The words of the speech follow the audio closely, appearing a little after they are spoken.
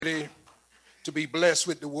to be blessed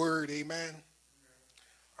with the word. Amen.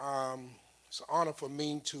 It's an honor for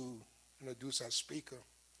me to introduce our speaker.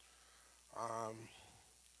 Um,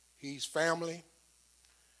 he's family.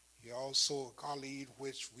 He also a colleague,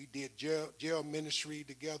 which we did jail ministry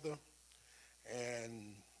together,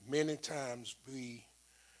 and many times we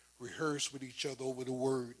rehearse with each other over the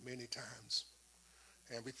word many times,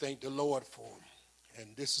 and we thank the Lord for him.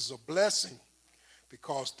 And this is a blessing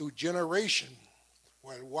because through generation,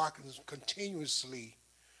 while Watkins continuously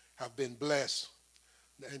have been blessed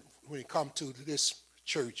and when it comes to this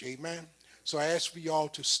church, amen. So I ask for y'all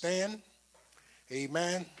to stand,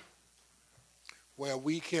 amen, where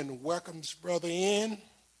we can welcome this brother in.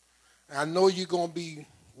 I know you're going to be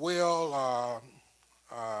well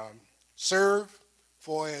served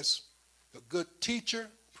for as a good teacher,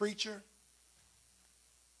 preacher,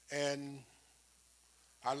 and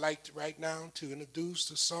I'd like to right now to introduce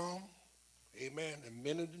the song, amen, and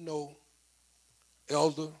men to know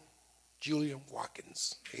Elder Julian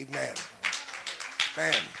Watkins, amen.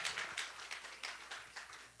 Man.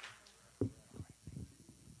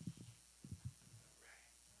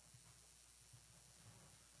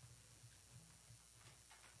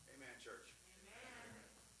 Amen, church. I'm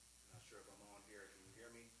not sure if I'm on here. Can you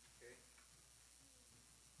hear me? Okay.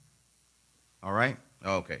 All right?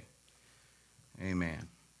 Okay. Amen.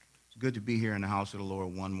 It's good to be here in the house of the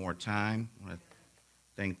Lord one more time. I want to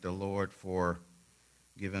thank the Lord for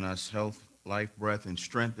giving us health, life, breath, and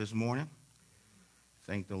strength this morning.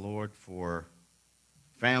 Thank the Lord for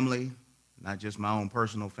family, not just my own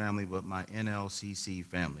personal family, but my NLCC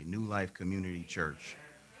family, New Life Community Church.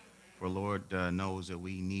 For Lord knows that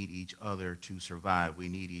we need each other to survive. We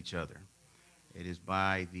need each other. It is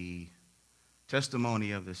by the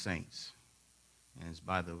testimony of the saints, and it's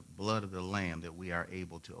by the blood of the Lamb that we are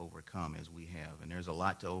able to overcome as we have. And there's a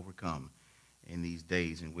lot to overcome in these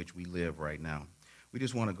days in which we live right now. We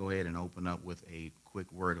just want to go ahead and open up with a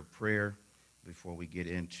quick word of prayer before we get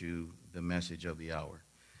into the message of the hour.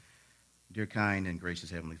 Dear kind and gracious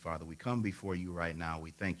Heavenly Father, we come before you right now.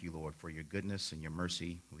 We thank you, Lord, for your goodness and your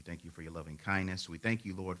mercy. We thank you for your loving kindness. We thank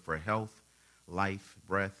you, Lord, for health, life,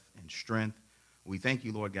 breath, and strength. We thank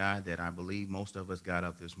you, Lord God, that I believe most of us got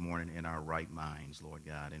up this morning in our right minds, Lord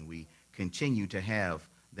God, and we continue to have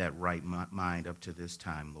that right mind up to this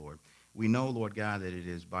time, Lord. We know, Lord God, that it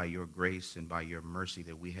is by your grace and by your mercy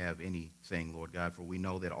that we have anything, Lord God, for we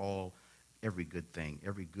know that every good thing,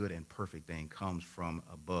 every good and perfect thing comes from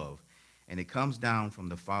above. And it comes down from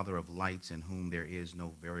the Father of lights, in whom there is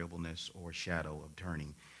no variableness or shadow of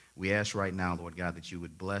turning. We ask right now, Lord God, that you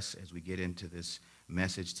would bless as we get into this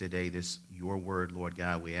message today, this your word, Lord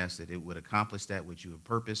God. We ask that it would accomplish that which you have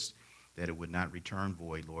purposed, that it would not return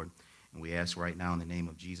void, Lord. And we ask right now in the name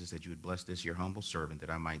of Jesus that you would bless this, your humble servant, that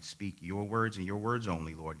I might speak your words and your words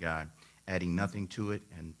only, Lord God, adding nothing to it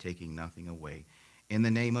and taking nothing away. In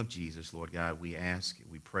the name of Jesus, Lord God, we ask,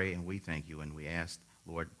 we pray, and we thank you. And we ask,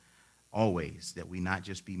 Lord, always that we not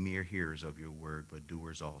just be mere hearers of your word, but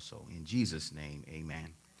doers also. In Jesus' name,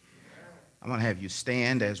 amen. I'm going to have you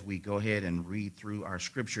stand as we go ahead and read through our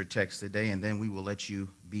scripture text today, and then we will let you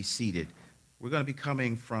be seated. We're going to be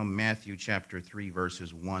coming from Matthew chapter 3,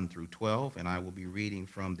 verses 1 through 12, and I will be reading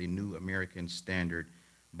from the New American Standard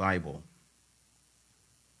Bible.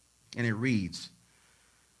 And it reads,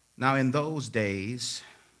 "Now in those days,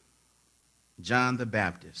 John the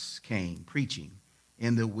Baptist came preaching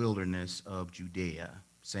in the wilderness of Judea,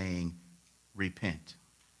 saying, 'Repent,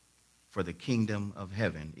 for the kingdom of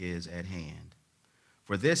heaven is at hand.'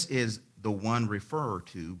 For this is the one referred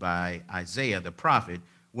to by Isaiah the prophet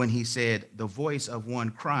when he said, 'The voice of one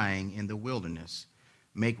crying in the wilderness,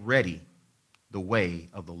 make ready the way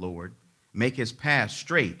of the Lord, make his path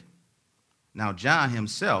straight.' Now John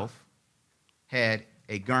himself had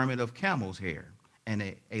a garment of camel's hair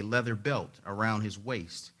and a leather belt around his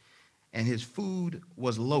waist, and his food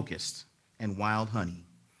was locusts and wild honey.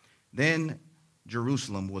 Then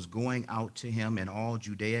Jerusalem was going out to him, and all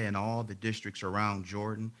Judea and all the districts around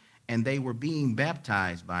Jordan, and they were being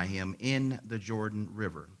baptized by him in the Jordan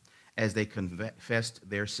River, as they confessed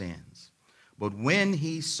their sins. But when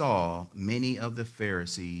he saw many of the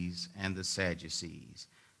Pharisees and the Sadducees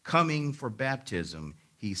coming for baptism,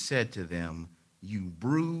 he said to them, 'You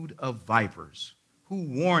brood of vipers, who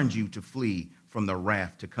warned you to flee from the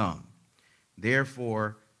wrath to come?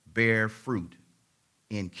 Therefore, bear fruit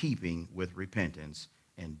in keeping with repentance,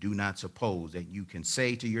 and do not suppose that you can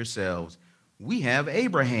say to yourselves, we have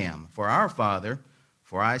Abraham for our father.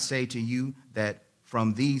 For I say to you that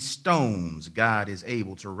from these stones God is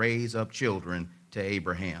able to raise up children to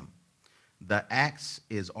Abraham. The axe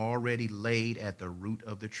is already laid at the root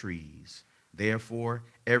of the trees. Therefore,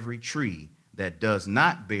 every tree that does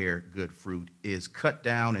not bear good fruit is cut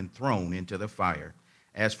down and thrown into the fire.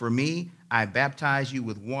 As for me, I baptize you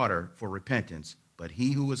with water for repentance, but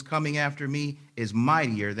he who is coming after me is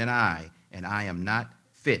mightier than I, and I am not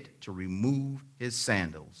fit to remove his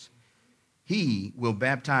sandals. He will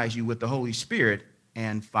baptize you with the Holy Spirit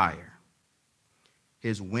and fire.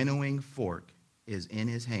 His winnowing fork is in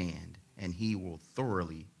his hand, and he will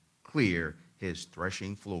thoroughly clear his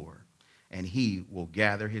threshing floor, and he will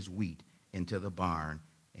gather his wheat into the barn,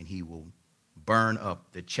 and he will burn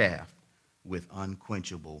up the chaff with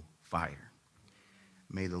unquenchable fire.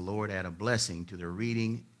 May the Lord add a blessing to the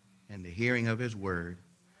reading and the hearing of his word.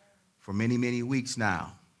 For many, many weeks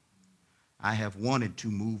now, I have wanted to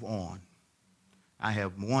move on. I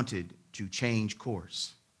have wanted to change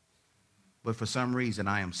course. But for some reason,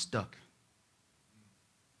 I am stuck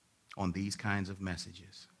on these kinds of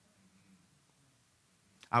messages.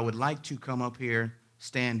 I would like to come up here,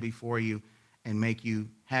 stand before you, and make you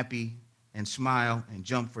happy and smile and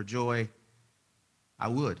jump for joy. I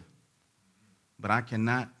would. But I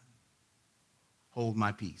cannot hold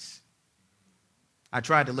my peace. I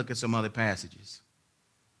tried to look at some other passages.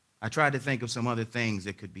 I tried to think of some other things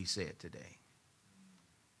that could be said today.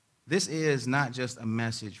 This is not just a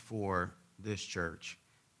message for this church.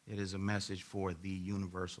 It is a message for the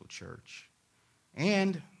universal church.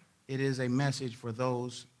 And it is a message for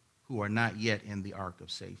those who are not yet in the ark of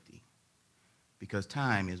safety, because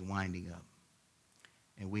time is winding up,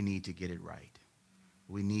 and we need to get it right.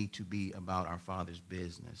 We need to be about our Father's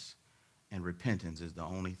business, and repentance is the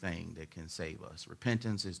only thing that can save us.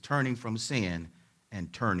 Repentance is turning from sin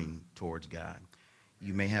and turning towards God.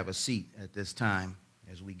 You may have a seat at this time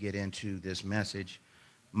as we get into this message.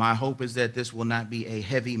 My hope is that this will not be a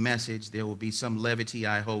heavy message. There will be some levity,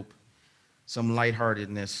 I hope, some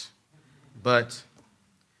lightheartedness, but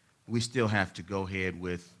we still have to go ahead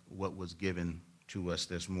with what was given to us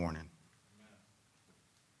this morning.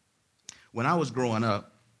 When I was growing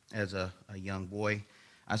up as a young boy,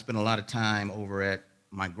 I spent a lot of time over at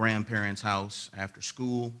my grandparents' house after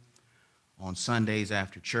school, on Sundays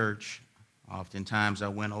after church. Oftentimes I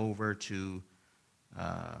went over to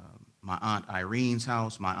my Aunt Irene's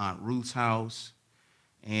house, my Aunt Ruth's house,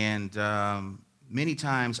 and many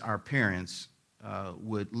times our parents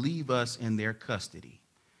would leave us in their custody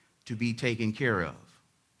to be taken care of.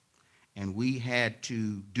 And we had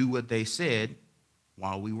to do what they said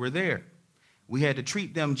while we were there. We had to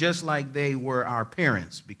treat them just like they were our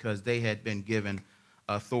parents, because they had been given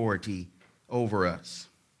authority over us.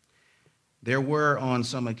 There were on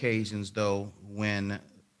some occasions, though, when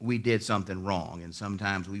we did something wrong, and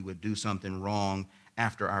sometimes we would do something wrong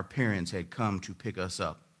after our parents had come to pick us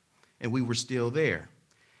up, and we were still there.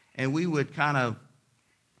 And we would kind of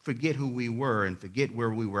forget who we were and forget where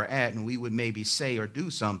we were at, and we would maybe say or do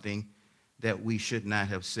something that we should not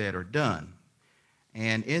have said or done.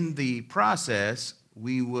 And in the process,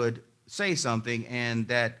 we would say something, and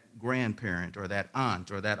that grandparent or that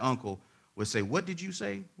aunt or that uncle would say, "What did you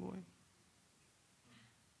say, boy?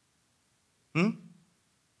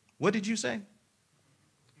 What did you say?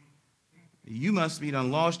 You must be done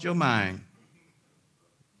lost your mind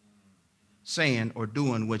saying or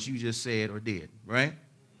doing what you just said or did," right?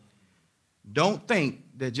 Don't think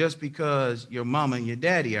that just because your mama and your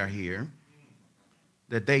daddy are here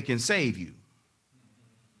that they can save you,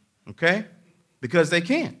 okay? Because they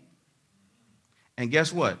can't. And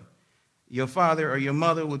guess what? Your father or your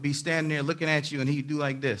mother would be standing there looking at you, and he'd do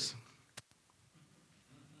like this.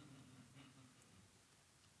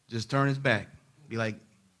 Just turn his back. Be like,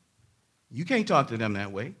 you can't talk to them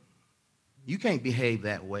that way. You can't behave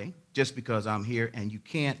that way just because I'm here, and you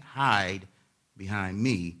can't hide behind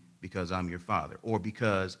me because I'm your father or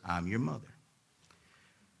because I'm your mother.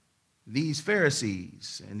 These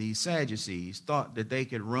Pharisees and these Sadducees thought that they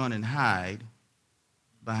could run and hide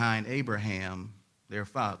behind Abraham, their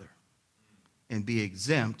father, and be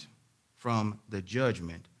exempt from the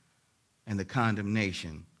judgment and the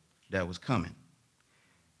condemnation that was coming.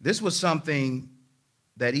 This was something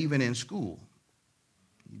that even in school,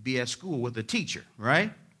 you'd be at school with a teacher,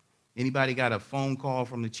 right? Anybody got a phone call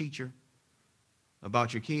from the teacher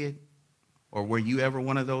about your kid? Or were you ever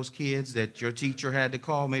one of those kids that your teacher had to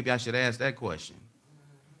call? Maybe I should ask that question.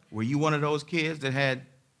 Were you one of those kids that had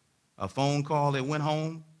a phone call that went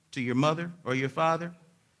home to your mother or your father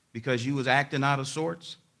because you was acting out of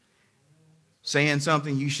sorts, saying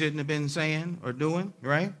something you shouldn't have been saying or doing,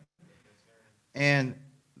 right? And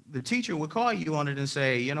the teacher would call you on it and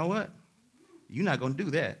say, you know what? You're not going to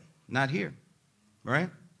do that. Not here, right?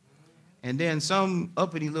 And then some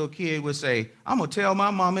uppity little kid would say, I'm going to tell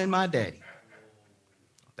my mama and my daddy.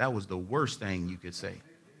 That was the worst thing you could say.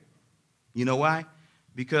 You know why?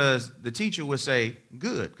 Because the teacher would say,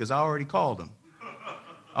 good, because I already called him.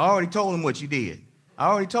 I already told him what you did. I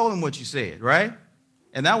already told him what you said, right?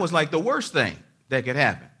 And that was like the worst thing that could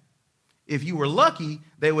happen. If you were lucky,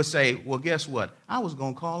 they would say, well, guess what? I was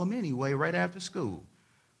going to call him anyway right after school.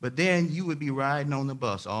 But then you would be riding on the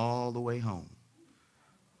bus all the way home,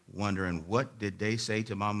 wondering, what did they say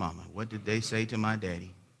to my mama? What did they say to my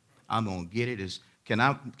daddy? I'm going to get it. Can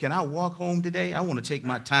I walk home today? I want to take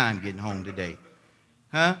my time getting home today.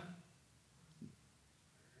 Huh?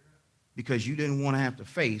 Because you didn't want to have to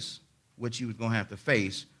face what you was going to have to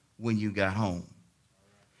face when you got home.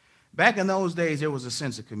 Back in those days, there was a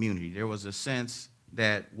sense of community. There was a sense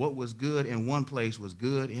that what was good in one place was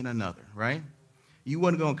good in another, right? You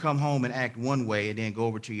wasn't going to come home and act one way and then go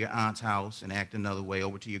over to your aunt's house and act another way,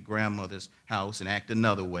 over to your grandmother's house and act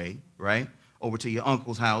another way, right? Over to your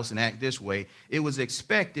uncle's house and act this way. It was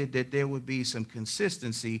expected that there would be some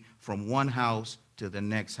consistency from one house to the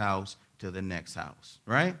next house to the next house,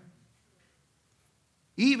 right?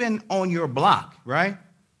 Even on your block, right?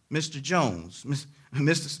 Mr. Jones,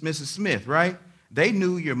 Mrs. Smith, right? They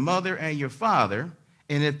knew your mother and your father,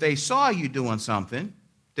 and if they saw you doing something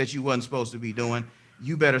that you wasn't supposed to be doing,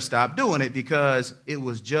 you better stop doing it, because it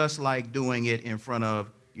was just like doing it in front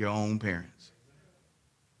of your own parents.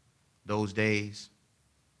 Those days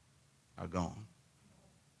are gone.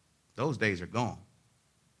 Those days are gone.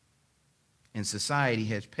 And society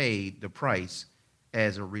has paid the price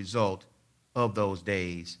as a result of those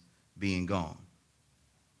days being gone.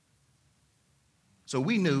 So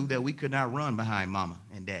we knew that we could not run behind mama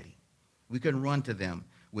and daddy. We couldn't run to them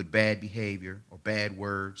with bad behavior or bad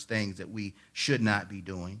words, things that we should not be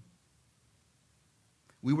doing.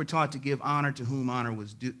 We were taught to give honor to whom honor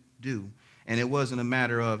was due. And it wasn't a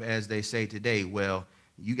matter of, as they say today, well,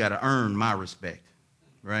 you got to earn my respect,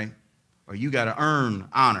 right? Or you got to earn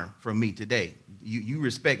honor from me today. You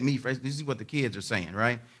respect me. This is what the kids are saying,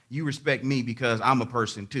 right? You respect me because I'm a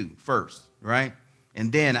person too, first, right?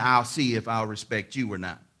 And then I'll see if I'll respect you or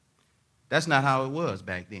not. That's not how it was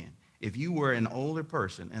back then. If you were an older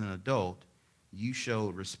person and an adult, you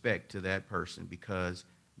showed respect to that person because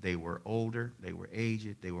they were older, they were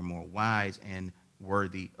aged, they were more wise and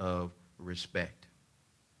worthy of respect.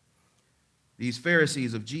 These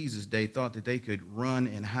Pharisees of Jesus' day thought that they could run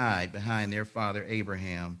and hide behind their father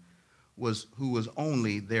Abraham, who was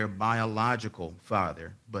only their biological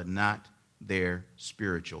father, but not their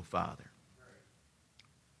spiritual father.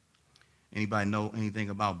 Anybody know anything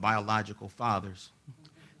about biological fathers?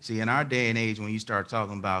 See, in our day and age, when you start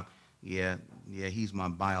talking about, yeah, he's my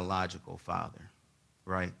biological father,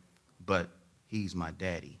 right? But he's my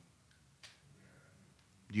daddy.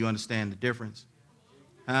 Do you understand the difference?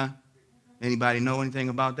 Huh? Anybody know anything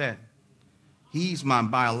about that? He's my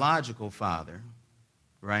biological father,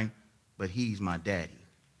 right? But he's my daddy.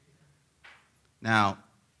 Now,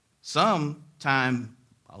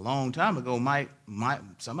 a long time ago,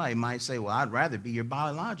 somebody might say, well, I'd rather be your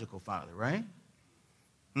biological father, right?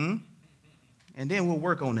 And then we'll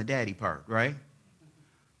work on the daddy part, right?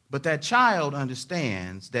 But that child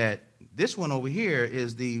understands that this one over here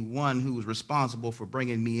is the one who's responsible for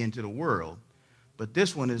bringing me into the world, but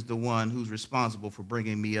this one is the one who's responsible for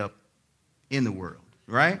bringing me up in the world,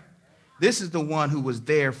 right? This is the one who was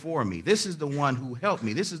there for me. This is the one who helped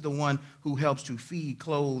me. This is the one who helps to feed,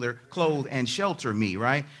 clothe, and shelter me,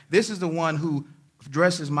 right? This is the one who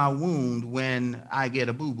dresses my wound when I get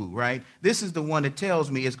a boo-boo, right? This is the one that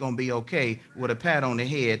tells me it's going to be okay with a pat on the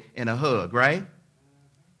head and a hug, right?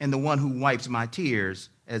 And the one who wipes my tears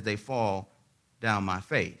as they fall down my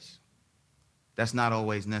face. That's not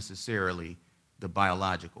always necessarily the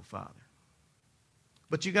biological father.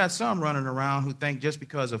 But you got some running around who think just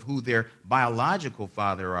because of who their biological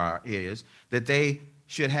father is, that they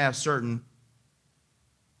should have certain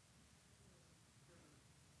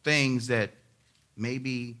things that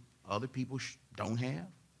maybe other people don't have.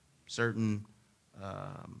 Certain,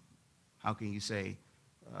 how can you say,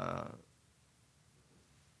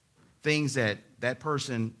 things that that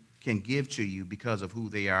person can give to you because of who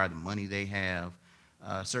they are, the money they have,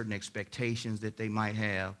 certain expectations that they might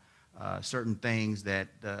have. Certain things that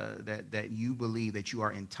you believe that you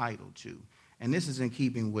are entitled to. And this is in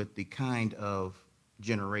keeping with the kind of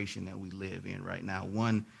generation that we live in right now,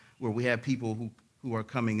 one where we have people who are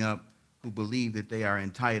coming up who believe that they are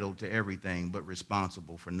entitled to everything but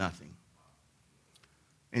responsible for nothing.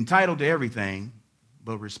 Entitled to everything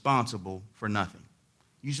but responsible for nothing.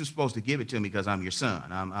 You're supposed to give it to me because I'm your son,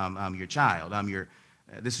 I'm your child,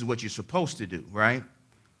 this is what you're supposed to do, right?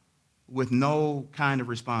 With no kind of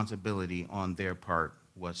responsibility on their part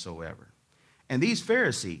whatsoever. And these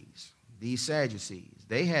Pharisees, these Sadducees,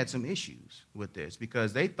 they had some issues with this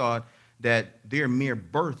because they thought that their mere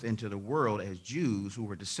birth into the world as Jews who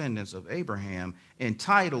were descendants of Abraham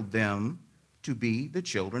entitled them to be the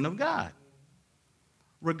children of God.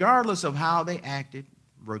 Regardless of how they acted,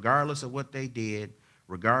 regardless of what they did,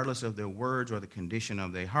 regardless of their words or the condition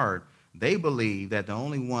of their heart, they believed that the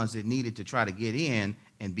only ones that needed to try to get in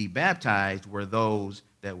and be baptized were those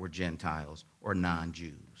that were Gentiles or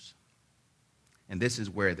non-Jews. And this is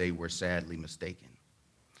where they were sadly mistaken.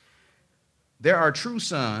 There are true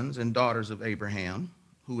sons and daughters of Abraham,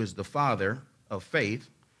 who is the father of faith,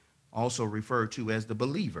 also referred to as the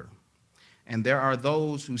believer. And there are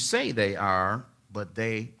those who say they are, but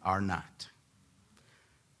they are not.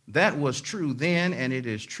 That was true then, and it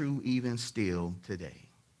is true even still today.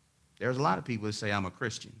 There's a lot of people that say, I'm a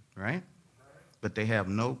Christian, right? But they have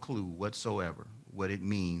no clue whatsoever what it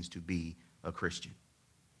means to be a Christian.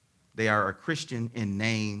 They are a Christian in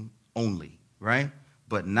name only, right?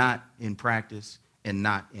 But not in practice and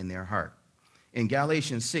not in their heart. In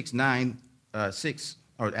Galatians 3,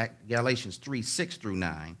 6 through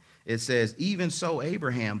 9, it says, even so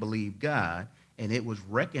Abraham believed God, and it was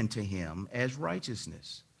reckoned to him as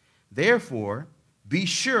righteousness. Therefore, be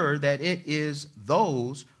sure that it is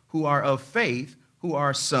those who are of faith who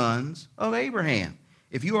are sons of Abraham.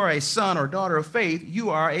 If you are a son or daughter of faith, you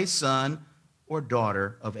are a son or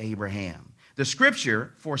daughter of Abraham. The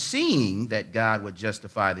scripture, foreseeing that God would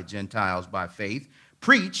justify the Gentiles by faith,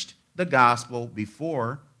 preached the gospel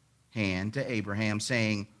beforehand to Abraham,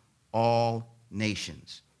 saying, all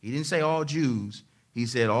nations. He didn't say all Jews. He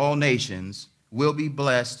said all nations will be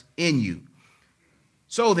blessed in you.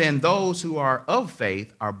 So then those who are of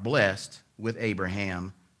faith are blessed with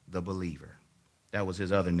Abraham, the believer. That was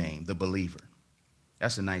his other name, the believer.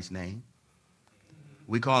 That's a nice name.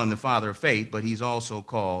 We call him the father of faith, but he's also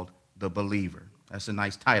called the believer. That's a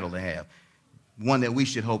nice title to have. One that we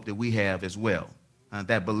should hope that we have as well.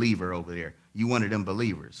 That believer over there. You one of them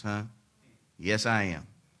believers, huh? Yes, I am,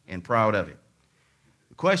 and proud of it.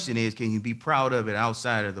 The question is, can you be proud of it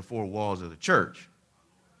outside of the four walls of the church?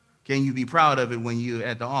 Can you be proud of it when you're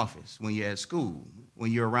at the office, when you're at school,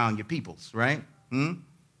 when you're around your peoples, right?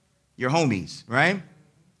 Your homies, right?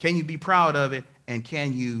 Can you be proud of it, and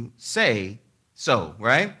can you say so,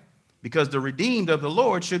 right? Because the redeemed of the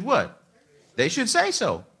Lord should what? They should say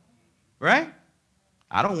so, right?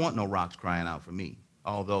 I don't want no rocks crying out for me,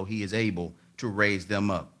 although he is able to raise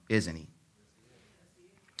them up, isn't he?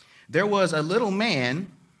 There was a little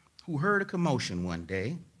man who heard a commotion one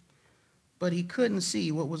day, but he couldn't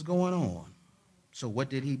see what was going on. So what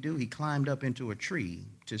did he do? He climbed up into a tree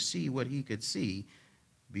to see what he could see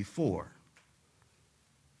before.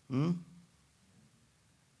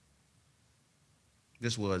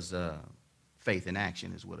 This was faith in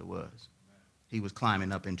action is what it was. He was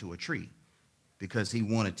climbing up into a tree because he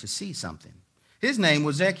wanted to see something. His name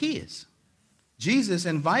was Zacchaeus. Jesus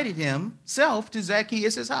invited himself to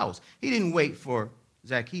Zacchaeus' house. He didn't wait for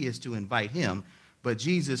Zacchaeus to invite him, but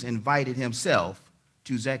Jesus invited himself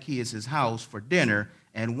to Zacchaeus' house for dinner.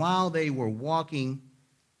 And while they were walking,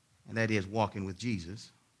 and that is walking with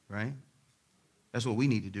Jesus, right? That's what we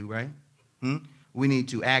need to do, right? We need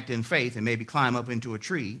to act in faith and maybe climb up into a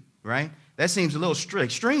tree, right? That seems a little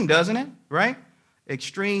extreme, doesn't it? Right?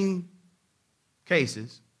 Extreme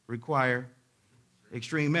cases require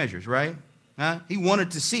extreme measures, right? He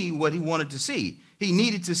wanted to see what he wanted to see. He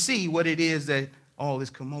needed to see what it is that all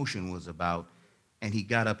this commotion was about, and he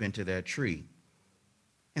got up into that tree.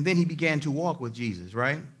 And then he began to walk with Jesus,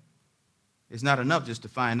 right? It's not enough just to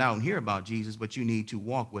find out and hear about Jesus, but you need to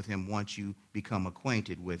walk with him once you become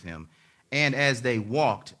acquainted with him. And as they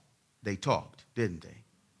walked, they talked, didn't they?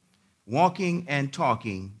 Walking and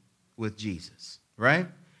talking with Jesus, right?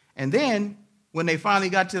 And then when they finally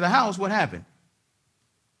got to the house, what happened?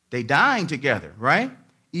 They dined together, right?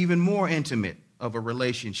 Even more intimate of a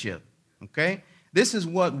relationship, okay? This is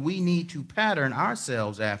what we need to pattern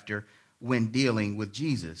ourselves after when dealing with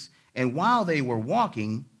Jesus. And while they were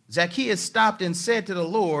walking, Zacchaeus stopped and said to the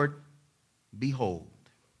Lord, behold,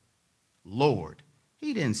 Lord.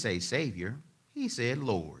 He didn't say Savior. He said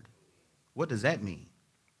Lord. What does that mean?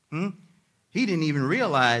 He didn't even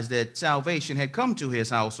realize that salvation had come to his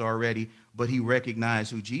house already, but he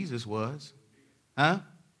recognized who Jesus was.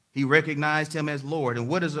 He recognized him as Lord. And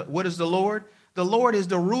what is the Lord? The Lord is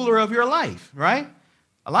the ruler of your life, right?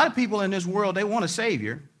 A lot of people in this world, they want a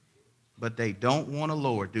Savior, but they don't want a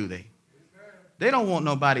Lord, do they? They don't want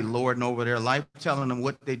nobody lording over their life, telling them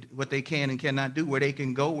what they can and cannot do, where they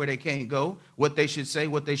can go, where they can't go, what they should say,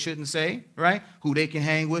 what they shouldn't say, right? Who they can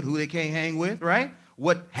hang with, who they can't hang with, right?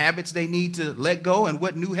 What habits they need to let go and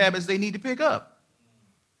what new habits they need to pick up.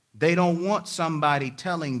 They don't want somebody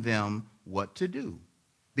telling them what to do,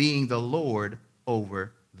 being the Lord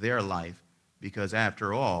over their life, because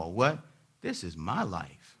after all, what? This is my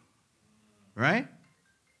life, right?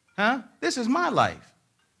 Huh? This is my life.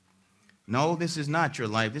 No, this is not your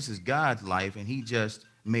life. This is God's life, and he just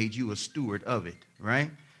made you a steward of it,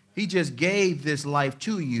 right? He just gave this life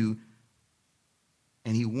to you,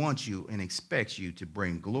 and he wants you and expects you to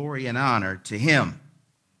bring glory and honor to him,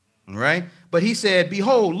 all right? But he said,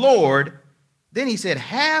 behold, Lord, then he said,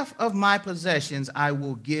 half of my possessions I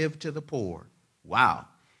will give to the poor. Wow.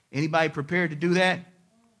 Anybody prepared to do that?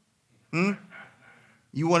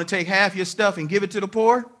 You want to take half your stuff and give it to the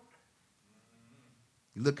poor?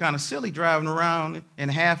 You look kind of silly driving around in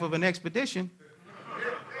half of an expedition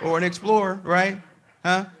or an explorer, right?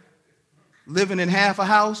 Huh? Living in half a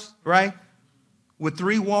house, right? With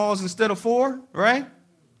 3 walls instead of 4, right?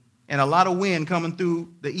 And a lot of wind coming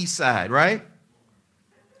through the east side, right?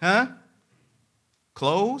 Huh?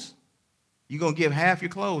 Clothes? You're going to give half your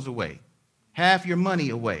clothes away, half your money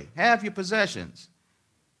away, half your possessions.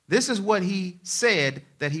 This is what he said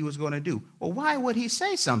that he was going to do. Well, why would he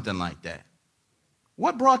say something like that?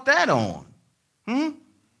 What brought that on?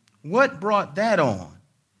 What brought that on?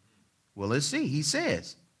 Well, let's see. He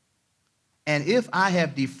says, and if I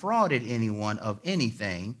have defrauded anyone of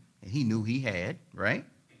anything, and he knew he had, right?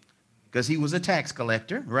 Because he was a tax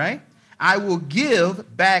collector, right? I will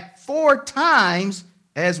give back 4 times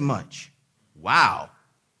as much. Wow.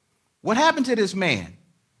 What happened to this man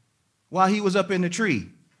while he was up in the tree?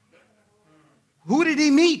 Who did he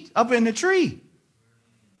meet up in the tree?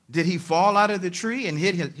 Did he fall out of the tree and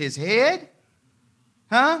hit his head?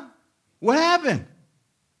 Huh? What happened?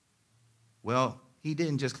 Well, he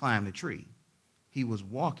didn't just climb the tree. He was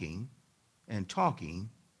walking and talking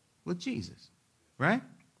with Jesus, right?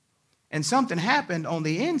 And something happened on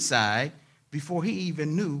the inside before he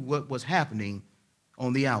even knew what was happening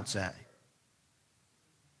on the outside.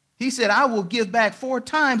 He said, I will give back 4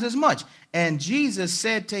 times as much. And Jesus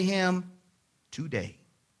said to him, today,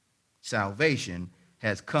 salvation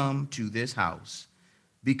has come to this house,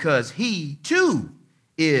 because he too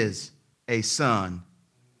is a son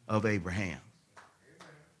of Abraham.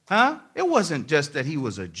 Huh? It wasn't just that he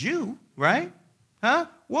was a Jew, right? Huh?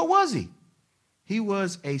 What was he? He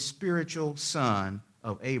was a spiritual son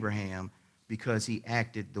of Abraham because he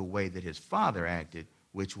acted the way that his father acted,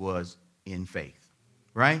 which was in faith,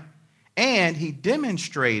 right? And he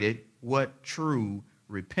demonstrated what true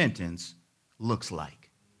repentance looks like,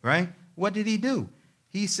 right? What did he do?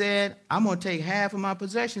 He said, I'm going to take half of my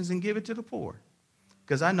possessions and give it to the poor,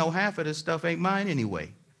 because I know half of this stuff ain't mine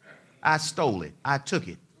anyway. I stole it. I took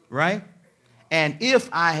it, right? And if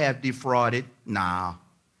I have defrauded, nah,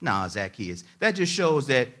 Zacchaeus. That just shows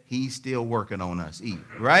that he's still working on us,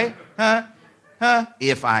 right?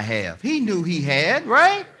 If I have. He knew he had,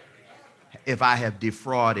 right? If I have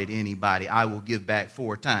defrauded anybody, I will give back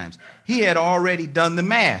 4 times. He had already done the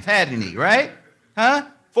math, hadn't he, right?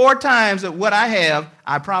 4 times of what I have,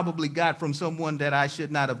 I probably got from someone that I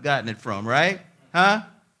should not have gotten it from, right?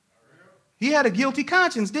 He had a guilty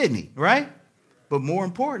conscience, didn't he, right? But more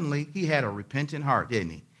importantly, he had a repentant heart, didn't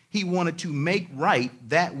he? He wanted to make right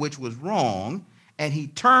that which was wrong, and he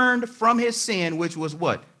turned from his sin, which was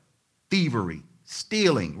what? Thievery,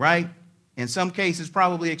 stealing, right? In some cases,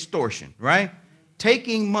 probably extortion, right?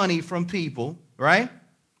 Taking money from people, right?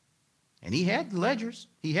 And he had the ledgers.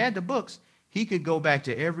 He had the books. He could go back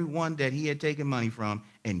to everyone that he had taken money from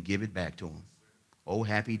and give it back to him. Oh,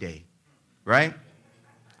 happy day, right?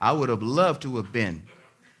 I would have loved to have been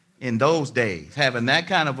in those days, having that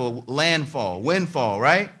kind of a windfall,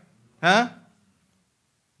 right?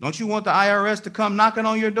 Don't you want the IRS to come knocking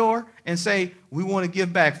on your door and say, we want to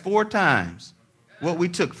give back 4 times what we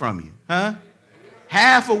took from you,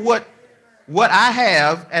 Half of what I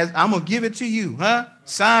have, as I'm going to give it to you,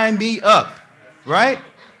 Sign me up, right?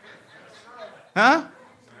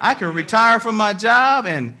 I can retire from my job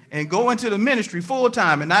and go into the ministry full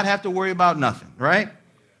time and not have to worry about nothing, right?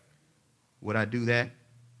 Would I do that?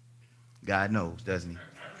 God knows, doesn't he?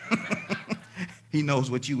 He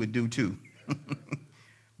knows what you would do too.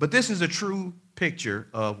 But this is a true picture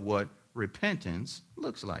of what repentance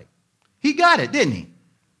looks like. He got it, didn't he?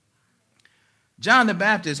 John the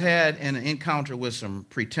Baptist had an encounter with some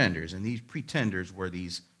pretenders, and these pretenders were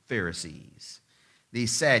these Pharisees,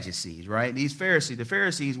 these Sadducees, right? The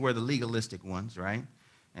Pharisees were the legalistic ones, right?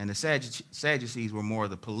 And the Sadducees were more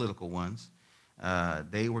the political ones.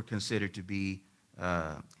 They were considered to be,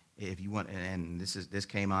 if you want, and this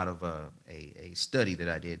came out of a study that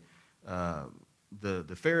I did.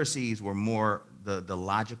 The Pharisees were more the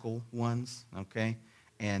logical ones, okay?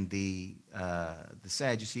 and the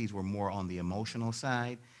Sadducees were more on the emotional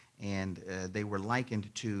side, and they were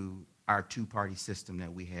likened to our two-party system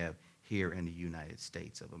that we have here in the United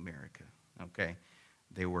States of America, okay?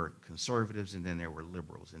 They were conservatives, and then there were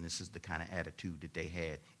liberals, and this is the kind of attitude that they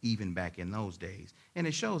had even back in those days. And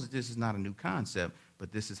it shows that this is not a new concept,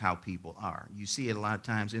 but this is how people are. You see it a lot of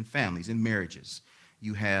times in families, in marriages.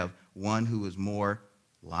 You have one who is more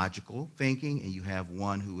logical thinking, and you have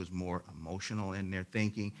one who is more emotional in their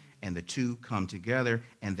thinking, and the two come together,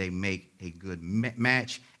 and they make a good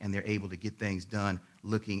match, and they're able to get things done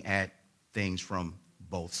looking at things from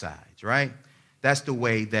both sides, right? That's the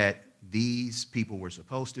way that these people were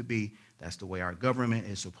supposed to be. That's the way our government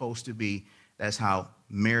is supposed to be. That's how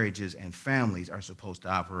marriages and families are supposed to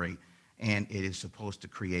operate, and it is supposed to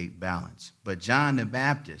create balance. But John the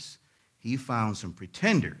Baptist, he found some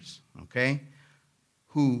pretenders, okay,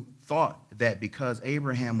 who thought that because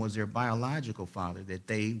Abraham was their biological father that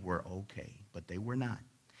they were okay, but they were not.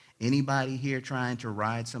 Anybody here trying to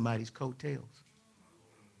ride somebody's coattails?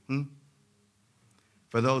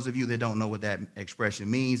 For those of you that don't know what that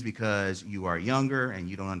expression means because you are younger and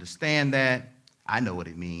you don't understand that, I know what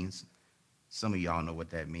it means. Some of y'all know what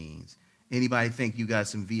that means. Anybody think you got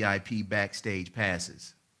some VIP backstage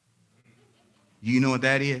passes? Do you know what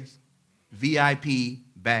that is? VIP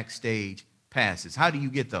backstage passes. How do you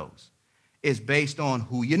get those? It's based on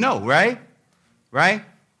who you know, right? Right?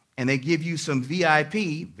 And they give you some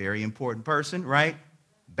VIP, very important person, right?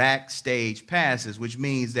 Backstage passes, which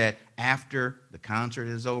means that after the concert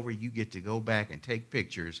is over, you get to go back and take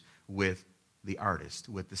pictures with the artist,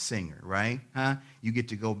 with the singer, right? You get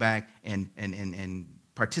to go back and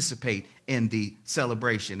participate in the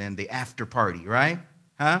celebration and the after party, right?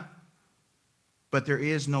 But there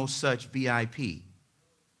is no such VIP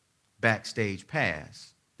backstage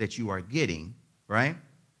pass that you are getting, right?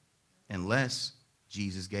 Unless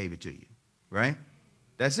Jesus gave it to you, right?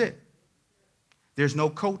 That's it. There's no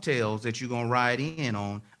coattails that you're going to ride in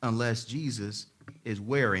on unless Jesus is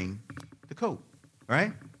wearing the coat,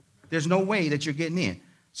 right? There's no way that you're getting in.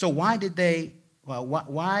 So why did they,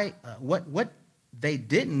 what they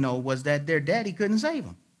didn't know was that their daddy couldn't save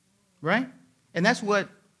them, right? And that's what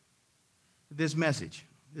this message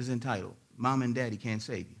is entitled. Mama and Daddy can't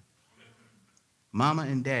save you. Mama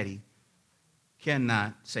and Daddy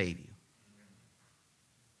cannot save you.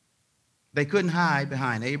 They couldn't hide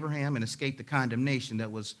behind Abraham and escape the condemnation that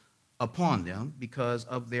was upon them because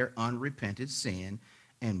of their unrepented sin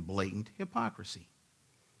and blatant hypocrisy.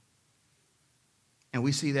 And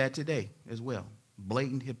we see that today as well.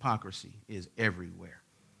 Blatant hypocrisy is everywhere,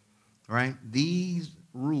 right? These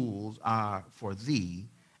rules are for thee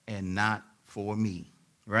and not for me,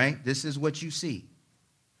 right? This is what you see.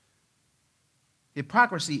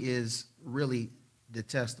 Hypocrisy is really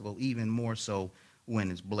detestable, even more so when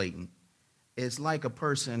it's blatant. It's like a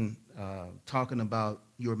person talking about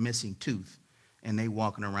your missing tooth and they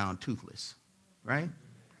walking around toothless, right?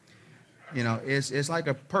 You know, it's like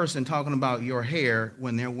a person talking about your hair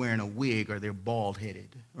when they're wearing a wig or they're bald-headed,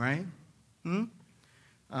 right?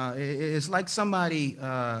 It's like somebody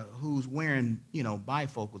who's wearing,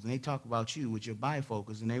 bifocals, and they talk about you with your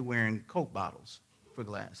bifocals, and they're wearing Coke bottles for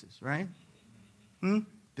glasses, right? Them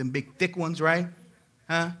big, thick ones, right?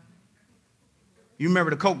 You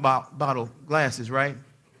remember the Coke bottle glasses, right?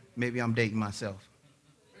 Maybe I'm dating myself.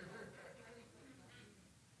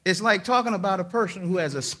 It's like talking about a person who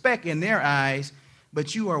has a speck in their eyes,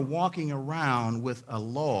 but you are walking around with a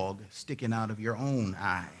log sticking out of your own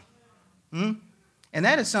eye. And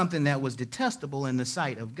that is something that was detestable in the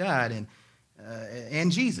sight of God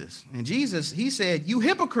and Jesus. And Jesus, he said, you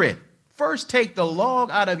hypocrite, first take the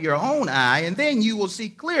log out of your own eye, and then you will see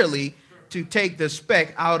clearly to take the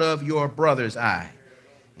speck out of your brother's eye.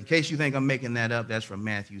 In case you think I'm making that up, that's from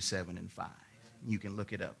Matthew 7:5. You can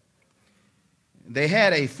look it up. They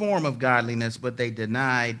had a form of godliness, but they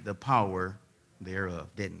denied the power thereof,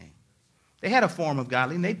 didn't they? They had a form of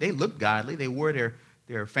godliness. They looked godly. They wore their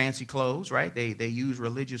fancy clothes, right? They used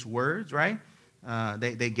religious words, right?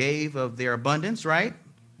 They gave of their abundance, right?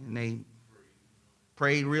 And they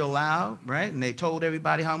prayed real loud, right? And they told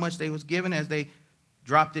everybody how much they was giving as they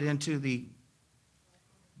dropped it into the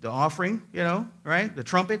offering, right? The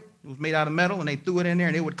trumpet was made out of metal, and they threw it in there,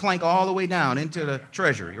 and it would clank all the way down into the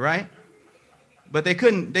treasury, right? But they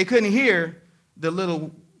couldn't hear the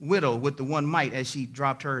little widow with the one mite as she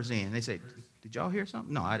dropped hers in. They said, did y'all hear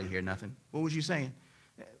something? No, I didn't hear nothing. What was you saying?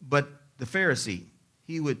 But the Pharisee,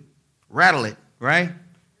 he would rattle it, right?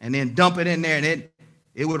 And then dump it in there, and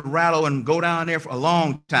it would rattle and go down there for a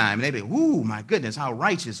long time. And they'd be, ooh, my goodness, how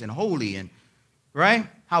righteous and holy and, right?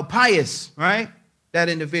 How pious, right? That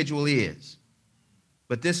individual is.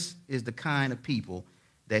 But this is the kind of people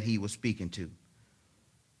that he was speaking to.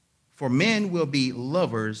 For men will be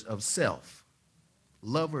lovers of self,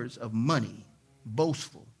 lovers of money,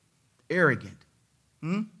 boastful, arrogant.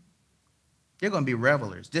 They're going to be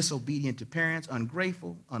revelers, disobedient to parents,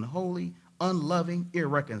 ungrateful, unholy, unloving,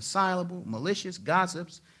 irreconcilable, malicious,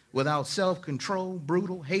 gossips, without self-control,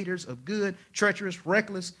 brutal, haters of good, treacherous,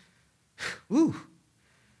 reckless,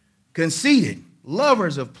 conceited,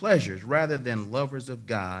 lovers of pleasures rather than lovers of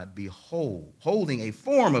God, behold, holding a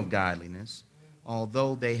form of godliness,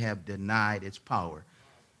 although they have denied its power.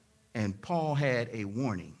 And Paul had a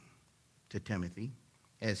warning to Timothy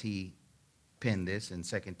as he penned this in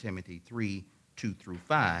 2 Timothy 3, 2 through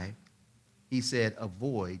 5. He said,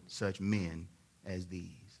 avoid such men as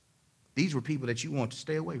these. These were people that you want to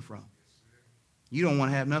stay away from. You don't want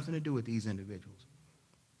to have nothing to do with these individuals.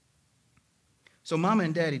 So mama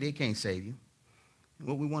and daddy, they can't save you.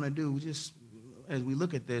 What we want to do, just as we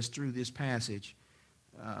look at this through this passage,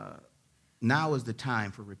 now is the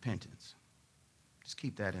time for repentance. Just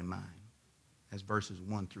keep that in mind. That's verses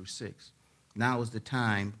 1 through 6. Now is the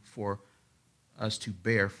time for us to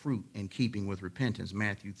bear fruit in keeping with repentance.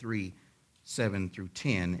 Matthew 3, 7 through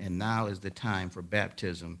 10. And now is the time for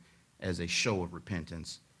baptism as a show of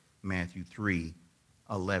repentance. Matthew 3,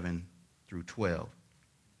 11 through 12.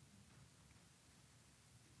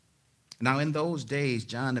 Now in those days,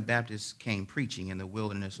 John the Baptist came preaching in the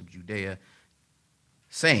wilderness of Judea,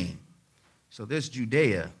 saying, so this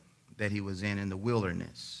Judea that he was in the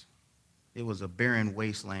wilderness, it was a barren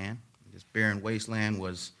wasteland. This barren wasteland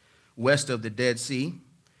was west of the Dead Sea,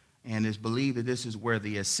 and it's believed that this is where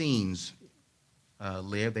the Essenes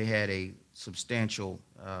lived. They had a substantial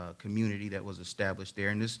community that was established there,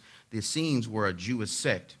 and the Essenes were a Jewish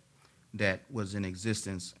sect that was in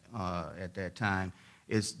existence at that time.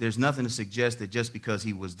 There's nothing to suggest that just because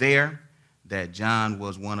he was there, that John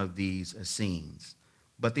was one of these Essenes.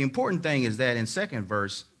 But the important thing is that in second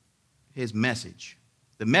verse, his message,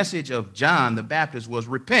 the message of John the Baptist was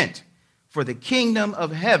repent, for the kingdom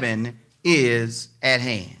of heaven is at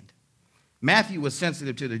hand. Matthew was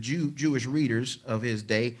sensitive to the Jewish readers of his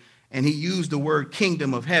day, and he used the word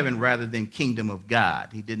kingdom of heaven rather than kingdom of God.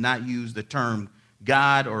 He did not use the term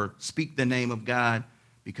God or speak the name of God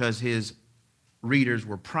because his readers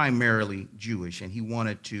were primarily Jewish, and he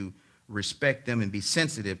wanted to respect them and be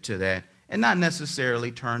sensitive to that and not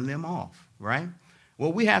necessarily turn them off, right?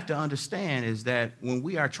 What we have to understand is that when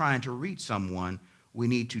we are trying to reach someone, we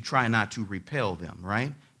need to try not to repel them,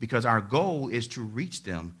 right? Because our goal is to reach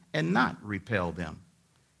them and not repel them.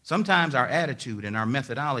 Sometimes our attitude and our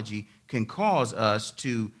methodology can cause us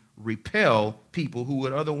to repel people who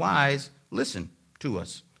would otherwise listen to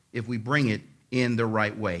us if we bring it in the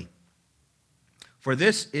right way. For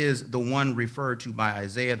this is the one referred to by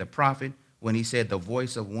Isaiah the prophet when he said, the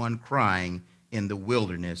voice of one crying in the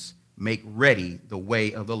wilderness, make ready the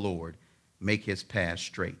way of the Lord, make his path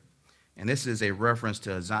straight. And this is a reference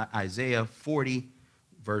to Isaiah 40,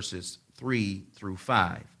 verses 3 through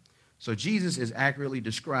 5. So Jesus is accurately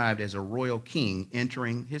described as a royal king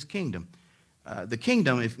entering his kingdom. The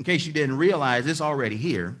kingdom, in case you didn't realize, it's already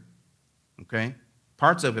here, okay?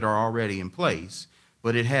 Parts of it are already in place,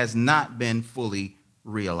 but it has not been fully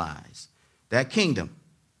realized. That kingdom,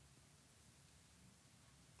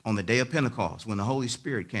 on the day of Pentecost, when the Holy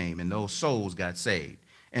Spirit came and those souls got saved,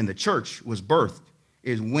 and the church was birthed,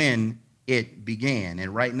 is when it began.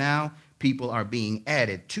 And right now, people are being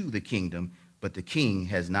added to the kingdom, but the king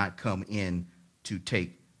has not come in to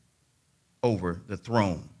take over the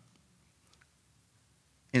throne.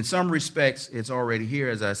 In some respects, it's already here.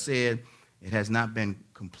 As I said, it has not been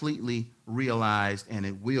completely realized, and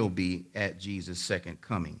it will be at Jesus' second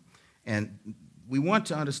coming. And we want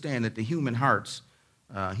to understand that the human hearts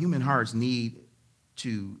need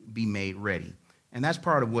to be made ready. And that's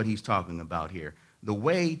part of what he's talking about here. The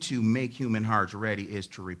way to make human hearts ready is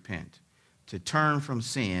to repent, to turn from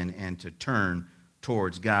sin and to turn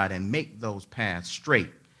towards God and make those paths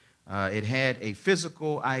straight. It had a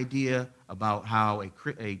physical idea about how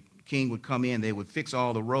a king would come in. They would fix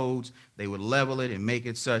all the roads. They would level it and make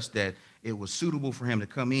it such that it was suitable for him to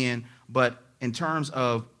come in. But in terms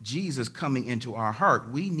of Jesus coming into our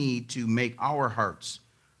heart, we need to make our hearts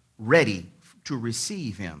ready to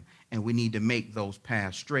receive him. And we need to make those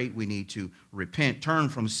paths straight. We need to repent, turn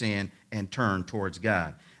from sin, and turn towards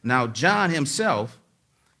God. Now, John himself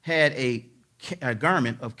had a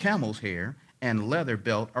garment of camel's hair and leather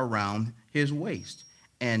belt around his waist,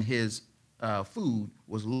 and his food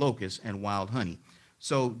was locusts and wild honey.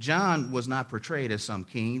 So John was not portrayed as some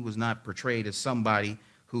king. He was not portrayed as somebody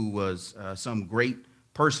who was some great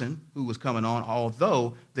person who was coming on,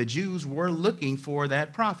 although the Jews were looking for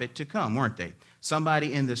that prophet to come, weren't they?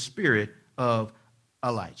 Somebody in the spirit of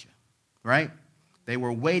Elijah, right? They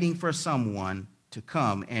were waiting for someone to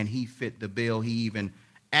come, and he fit the bill. He even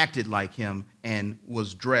acted like him and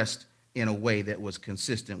was dressed in a way that was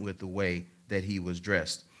consistent with the way that he was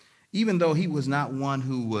dressed. Even though he was not one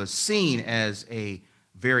who was seen as a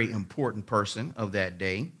very important person of that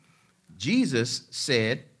day, Jesus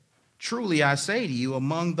said, "Truly I say to you,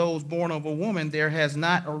 among those born of a woman, there has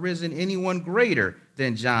not arisen anyone greater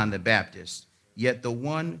than John the Baptist. Yet the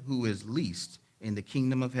one who is least in the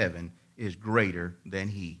kingdom of heaven is greater than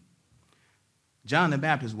he." John the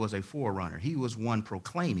Baptist was a forerunner. He was one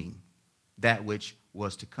proclaiming that which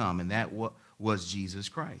was to come, and that was Jesus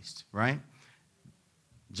Christ, right?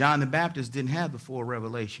 John the Baptist didn't have the full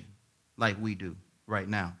revelation like we do right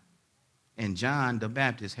now. And John the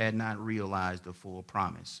Baptist had not realized the full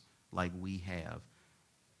promise like we have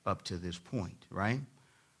up to this point, right?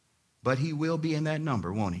 But he will be in that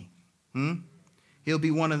number, won't he? He'll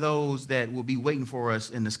be one of those that will be waiting for us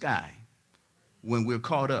in the sky when we're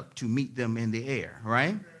caught up to meet them in the air,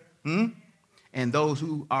 right? And those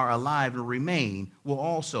who are alive and remain will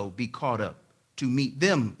also be caught up to meet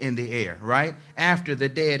them in the air, right? After the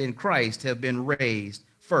dead in Christ have been raised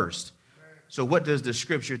first. So what does the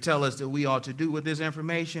scripture tell us that we ought to do with this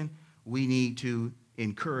information? We need to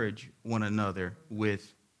encourage one another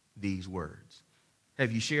with these words.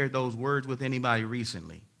 Have you shared those words with anybody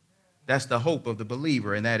recently? That's the hope of the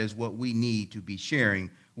believer, and that is what we need to be sharing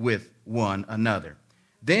with one another.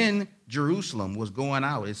 Then Jerusalem was going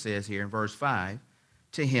out, it says here in verse 5,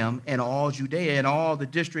 to him and all Judea and all the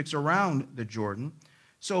districts around the Jordan.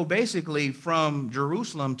 So basically from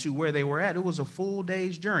Jerusalem to where they were at, it was a full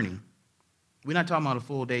day's journey. We're not talking about a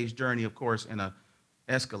full day's journey, of course, in a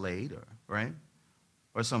Escalade, right?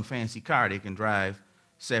 Or some fancy car they can drive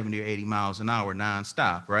 70 or 80 miles an hour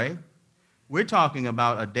nonstop, right? We're talking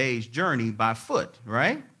about a day's journey by foot,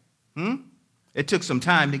 right? It took some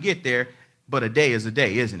time to get there, but a day is a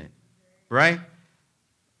day, isn't it? Right?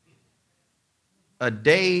 A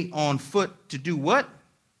day on foot to do what?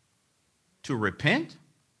 To repent?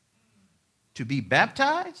 To be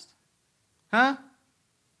baptized?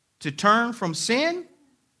 To turn from sin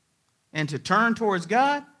and to turn towards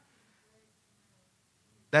God?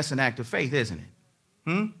 That's an act of faith, isn't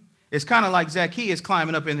it? It's kind of like Zacchaeus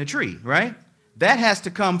climbing up in the tree, right? That has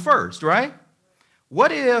to come first, right?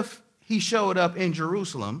 What if he showed up in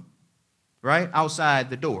Jerusalem, right, outside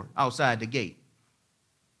the door, outside the gate?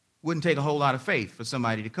 Wouldn't take a whole lot of faith for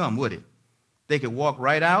somebody to come, would it? They could walk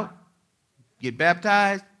right out, get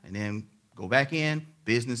baptized, and then go back in,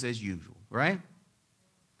 business as usual, right?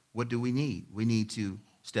 What do we need? We need to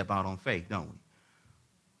step out on faith, don't we?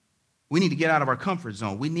 We need to get out of our comfort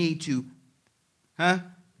zone. We need to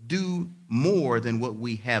do more than what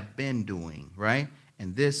we have been doing, right?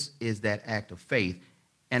 And this is that act of faith.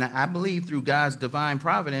 And I believe through God's divine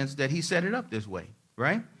providence that he set it up this way,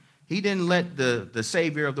 right? He didn't let the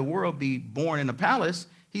Savior of the world be born in a palace.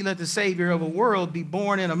 He let the Savior of the world be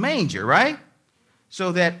born in a manger, right?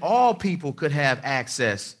 So that all people could have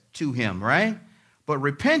access to him, right? But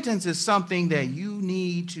repentance is something that you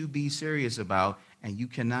need to be serious about, and you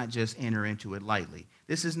cannot just enter into it lightly.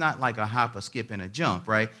 This is not like a hop, a skip, and a jump,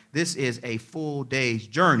 right? This is a full day's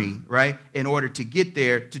journey, right? In order to get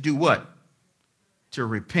there to do what? To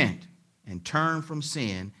repent and turn from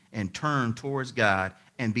sin and turn towards God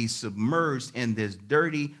and be submerged in this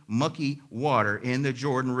dirty, mucky water in the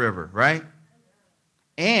Jordan River, right?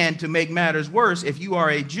 And to make matters worse, if you are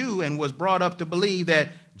a Jew and was brought up to believe that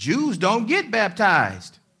Jews don't get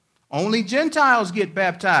baptized, only Gentiles get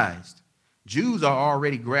baptized. Jews are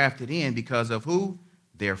already grafted in because of who?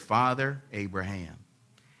 Their father, Abraham.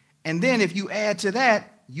 And then if you add to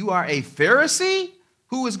that, you are a Pharisee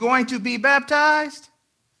who is going to be baptized.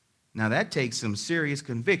 Now that takes some serious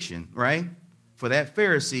conviction, right? For that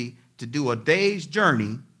Pharisee to do a day's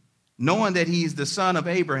journey, knowing that he's the son of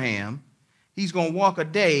Abraham. He's going to walk a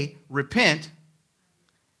day, repent,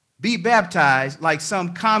 be baptized like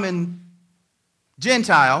some common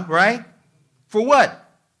Gentile, right? For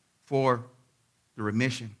what? For the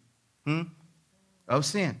remission of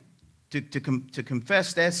sin, to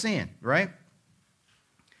confess that sin, right?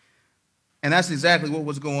 And that's exactly what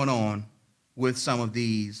was going on with some of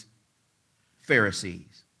these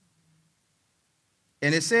Pharisees.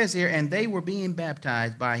 And it says here, and they were being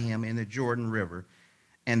baptized by him in the Jordan River,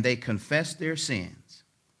 and they confessed their sins.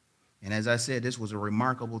 And as I said, this was a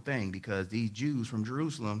remarkable thing because these Jews from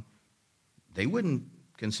Jerusalem, they wouldn't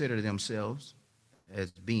consider themselves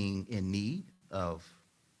as being in need of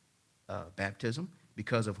baptism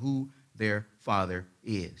because of who their father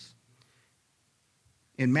is.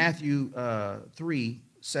 In Matthew 3,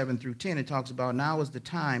 7 through 10, it talks about now is the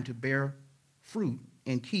time to bear fruit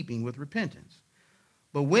in keeping with repentance.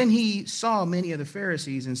 But when he saw many of the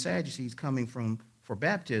Pharisees and Sadducees coming for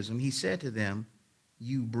baptism, he said to them,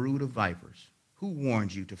 you brood of vipers, who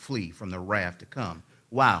warned you to flee from the wrath to come?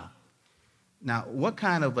 Wow. Now, what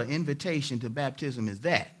kind of an invitation to baptism is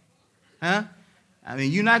that? Huh? I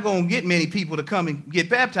mean, you're not going to get many people to come and get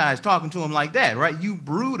baptized talking to them like that, right? You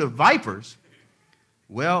brood of vipers.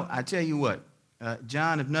 Well, I tell you what,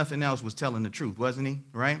 John, if nothing else, was telling the truth, wasn't he?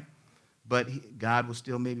 Right? But God was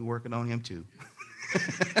still maybe working on him too.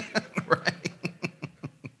 Right?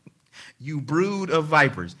 You brood of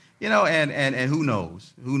vipers. You know, and who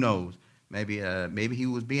knows? Who knows? Maybe he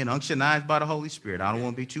was being unctionized by the Holy Spirit. I don't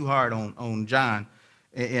want to be too hard on John.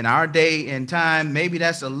 In our day and time, maybe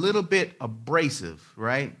that's a little bit abrasive,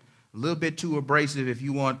 right? A little bit too abrasive if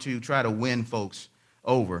you want to try to win folks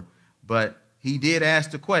over. But he did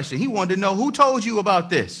ask the question. He wanted to know, who told you about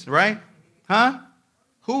this, right? Huh?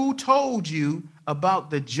 Who told you about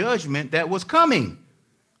the judgment that was coming?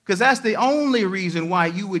 Because that's the only reason why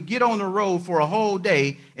you would get on the road for a whole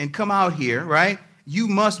day and come out here, right? You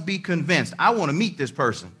must be convinced. I want to meet this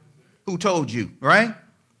person. Who told you, right?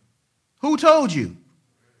 Who told you?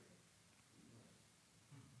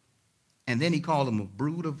 And then he called them a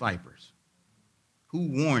brood of vipers. Who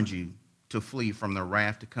warned you to flee from the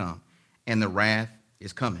wrath to come? And the wrath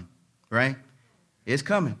is coming, right? It's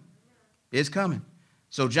coming. It's coming.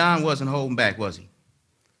 So John wasn't holding back, was he?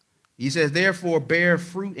 He says, therefore, bear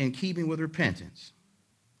fruit in keeping with repentance.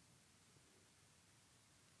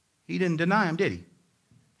 He didn't deny him, did he?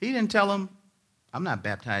 He didn't tell him, I'm not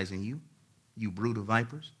baptizing you, you brood of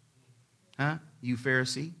vipers. Huh? You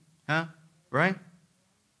Pharisee. Huh? Right?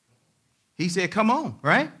 He said, come on,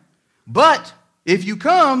 right? But if you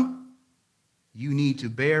come, you need to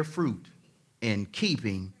bear fruit in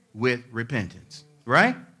keeping with repentance.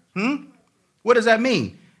 Right? What does that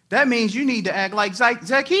mean? That means you need to act like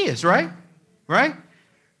Zacchaeus, right? Right?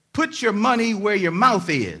 Put your money where your mouth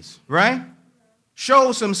is, right?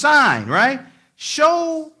 Show some sign, right?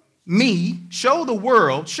 Show me, show the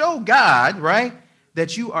world, show God, right,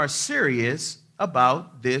 that you are serious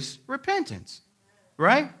about this repentance,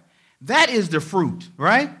 right? That is the fruit,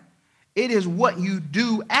 right? It is what you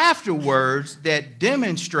do afterwards that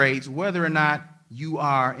demonstrates whether or not you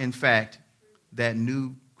are, in fact, that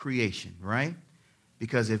new creation, right?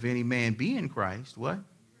 Because if any man be in Christ, what?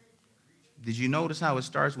 Did you notice how it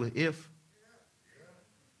starts with if?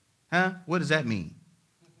 Huh? What does that mean?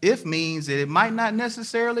 If means that it might not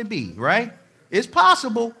necessarily be, right? It's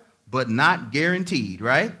possible, but not guaranteed,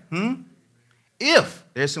 right? If,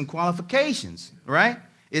 there's some qualifications, right?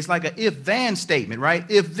 It's like an if-then statement, right?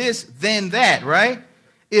 If this, then that, right?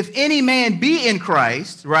 If any man be in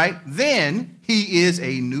Christ, right, then he is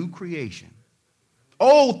a new creation.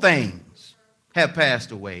 Old things have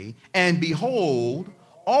passed away, and behold,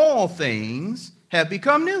 all things have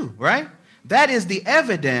become new, right? That is the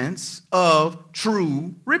evidence of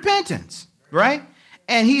true repentance, right?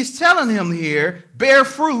 And he's telling him here, bear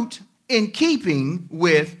fruit in keeping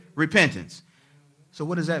with repentance. So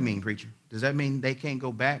what does that mean, preacher? Does that mean they can't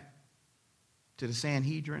go back to the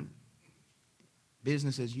Sanhedrin,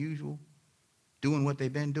 business as usual, doing what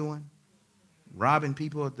they've been doing, robbing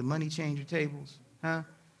people at the money changer tables? Huh?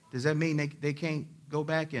 Does that mean they can't go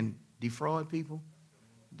back and defraud people?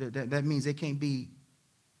 That means they can't be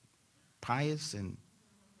pious and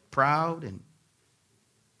proud and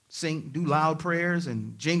do loud prayers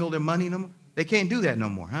and jingle their money no more? They can't do that no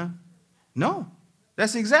more, huh? No.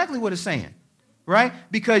 That's exactly what it's saying, right?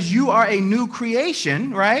 Because you are a new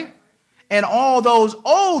creation, right? And all those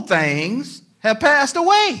old things have passed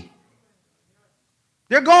away.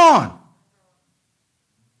 They're gone.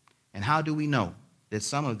 And how do we know that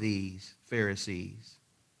some of these Pharisees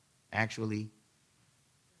actually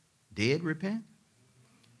did repent?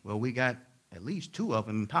 Well, we got at least two of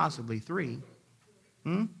them, possibly three.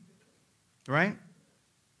 Right?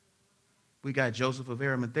 We got Joseph of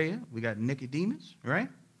Arimathea. We got Nicodemus, right?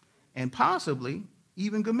 And possibly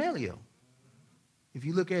even Gamaliel. If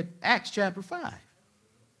you look at Acts chapter 5.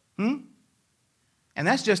 And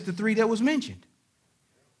that's just the three that was mentioned.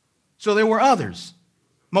 So there were others,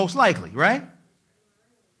 most likely, right?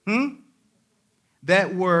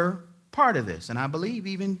 That were part of this. And I believe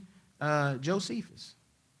even Josephus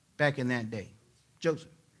back in that day. Joseph.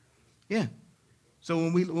 Yeah. So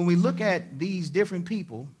when we look at these different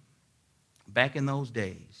people back in those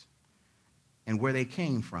days and where they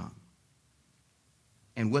came from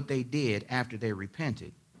and what they did after they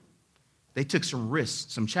repented, They took some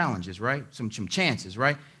risks, some challenges, right? Some chances,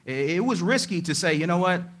 right? It was risky to say, you know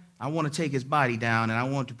what? I want to take his body down and I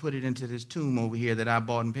want to put it into this tomb over here that I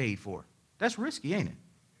bought and paid for. That's risky, ain't it?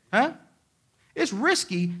 Huh? It's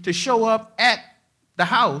risky to show up at the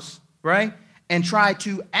house, right, and try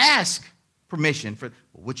to ask permission for,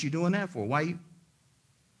 what you doing that for? Why you?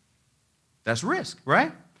 That's risk,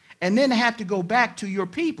 right? And then have to go back to your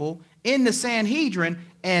people in the Sanhedrin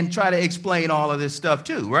and try to explain all of this stuff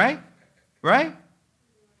too, right? Right?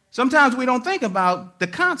 Sometimes we don't think about the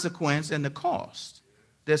consequence and the cost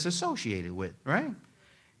that's associated with, right?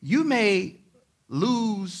 You may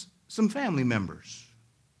lose some family members.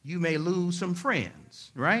 You may lose some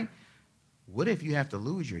friends, right? What if you have to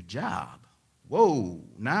lose your job? Whoa,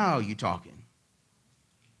 now you're talking.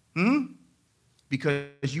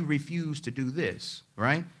 Because you refuse to do this,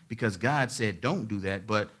 right? Because God said don't do that,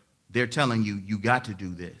 but they're telling you, you got to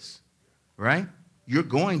do this, right? You're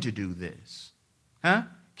going to do this, huh?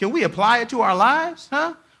 Can we apply it to our lives,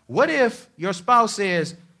 huh? What if your spouse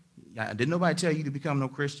says, didn't nobody tell you to become no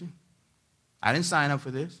Christian? I didn't sign up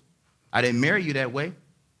for this. I didn't marry you that way,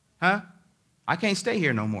 huh? I can't stay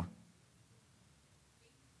here no more.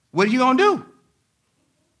 What are you going to do,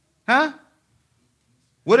 huh?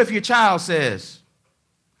 What if your child says,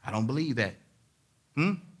 I don't believe that,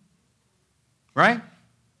 right?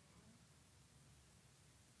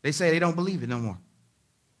 They say they don't believe it no more.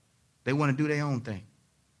 They want to do their own thing.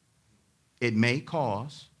 It may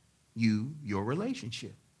cost you your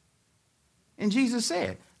relationship. And Jesus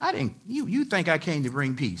said, you think I came to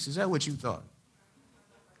bring peace. Is that what you thought?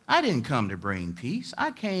 I didn't come to bring peace. I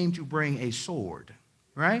came to bring a sword,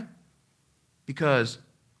 right? Because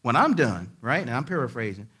when I'm done, right, and I'm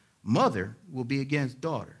paraphrasing, mother will be against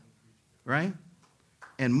daughter, right?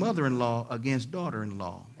 And mother-in-law against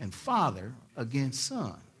daughter-in-law, and father against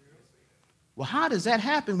son. Well, how does that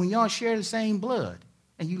happen when y'all share the same blood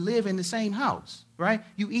and you live in the same house, right?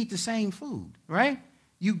 You eat the same food, right?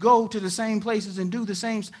 You go to the same places and do the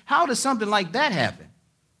same. How does something like that happen?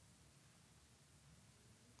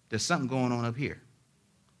 There's something going on up here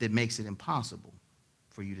that makes it impossible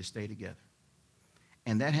for you to stay together.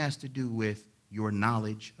 And that has to do with your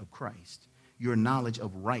knowledge of Christ, your knowledge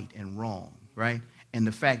of right and wrong, right? And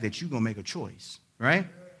the fact that you're going to make a choice, right?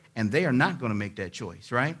 And they are not going to make that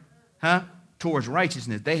choice, right? Huh? Towards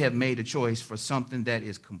righteousness, they have made a choice for something that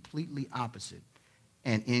is completely opposite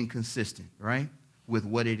and inconsistent, right? With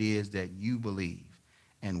what it is that you believe.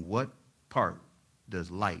 And what part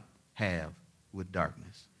does light have with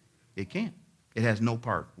darkness? It can't. It has no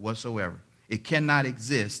part whatsoever. It cannot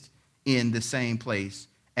exist in the same place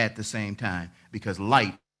at the same time because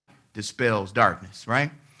light dispels darkness,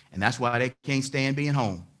 right? And that's why they can't stand being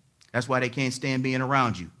home. That's why they can't stand being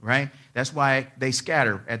around you, right? That's why they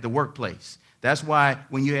scatter at the workplace. That's why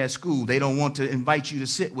when you're at school, they don't want to invite you to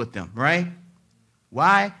sit with them, right?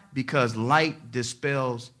 Why? Because light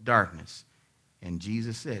dispels darkness. And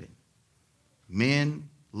Jesus said it. Men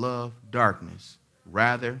love darkness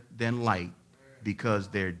rather than light because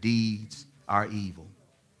their deeds are evil.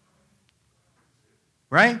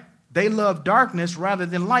 Right? They love darkness rather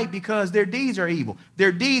than light because their deeds are evil.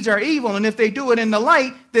 Their deeds are evil, and if they do it in the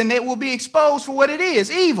light, then it will be exposed for what it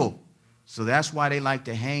is, evil. So that's why they like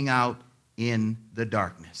to hang out in the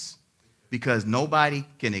darkness, because nobody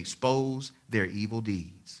can expose their evil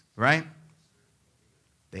deeds, right?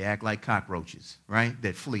 They act like cockroaches, right,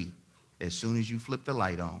 that flee as soon as you flip the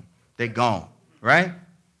light on. They're gone, right?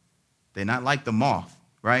 They're not like the moth,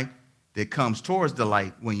 right, that comes towards the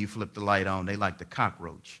light when you flip the light on. They like the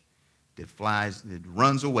cockroach that flies, that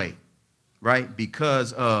runs away, right,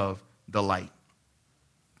 because of the light.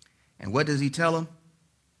 And what does he tell them?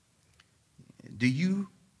 Do you,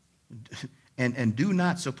 and do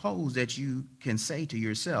not suppose that you can say to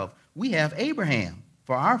yourself, we have Abraham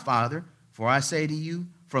for our father, for I say to you,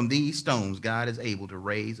 from these stones God is able to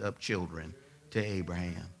raise up children to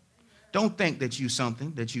Abraham. Don't think that you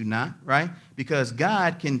something that you're not, right? Because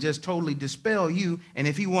God can just totally dispel you, and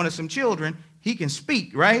if he wanted some children, he can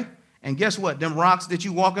speak, right? And guess what? Them rocks that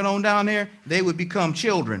you walking on down there, they would become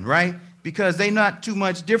children, right? Because they not too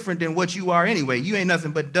much different than what you are anyway. You ain't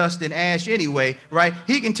nothing but dust and ash anyway, right?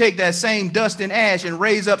 He can take that same dust and ash and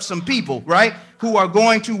raise up some people, right, who are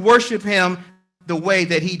going to worship him the way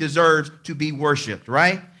that he deserves to be worshiped,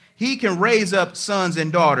 right? He can raise up sons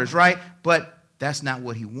and daughters, right? But that's not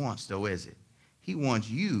what he wants, though, is it? He wants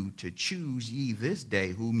you to choose ye this day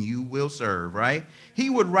whom you will serve, right? He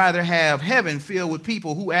would rather have heaven filled with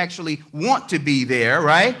people who actually want to be there,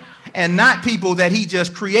 right? And not people that he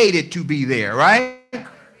just created to be there, right?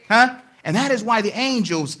 Huh? And that is why the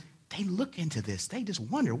angels they look into this. They just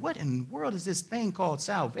wonder, what in the world is this thing called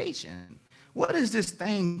salvation? What is this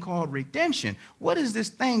thing called redemption? What is this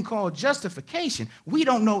thing called justification? We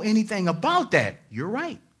don't know anything about that. You're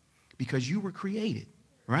right, because you were created,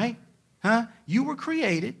 right? Huh? You were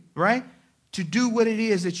created, right, to do what it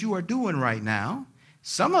is that you are doing right now.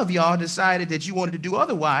 Some of y'all decided that you wanted to do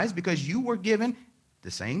otherwise because you were given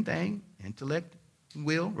the same thing, intellect and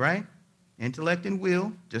will, right? Intellect and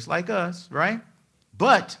will, just like us, right?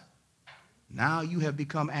 But now you have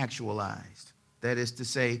become actualized. That is to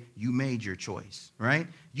say, you made your choice, right?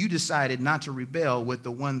 You decided not to rebel with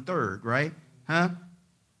the 1/3, right? Huh?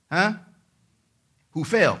 Huh? Who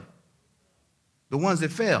fell? The ones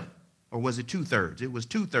that fell. Or was it 2/3? It was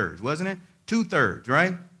 2/3, wasn't it? 2/3,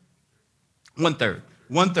 right? 1/3.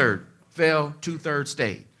 1/3 fell, 2/3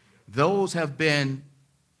 stayed. Those have been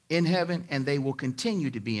in heaven and they will continue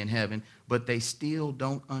to be in heaven, but they still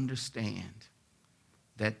don't understand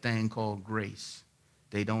that thing called grace.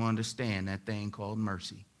 They don't understand that thing called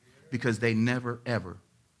mercy because they never, ever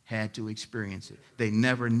had to experience it. They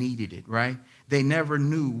never needed it, right? They never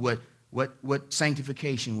knew what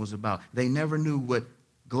sanctification was about. They never knew what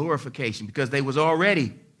glorification, because they was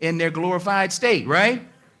already in their glorified state, right?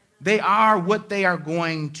 They are what they are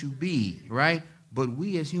going to be, right? But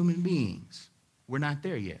we as human beings, we're not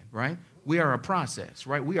there yet, right? We are a process,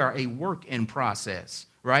 right? We are a work in process,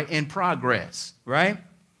 right? In progress, right?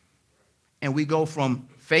 And we go from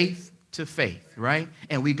faith to faith, right?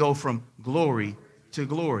 And we go from glory to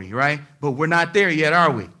glory, right? But we're not there yet,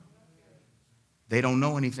 are we? They don't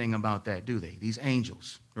know anything about that, do they? These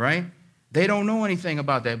angels, right? They don't know anything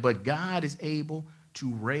about that, but God is able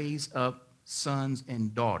to raise up sons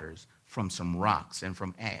and daughters from some rocks and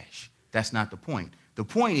from ash. That's not the point. The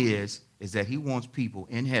point is that he wants people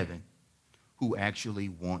in heaven who actually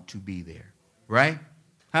want to be there, right?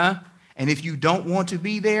 Huh? And if you don't want to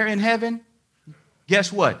be there in heaven,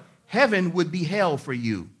 guess what? Heaven would be hell for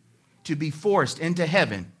you, to be forced into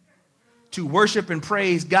heaven, to worship and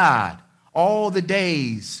praise God all the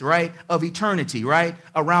days, right, of eternity, right,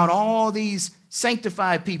 around all these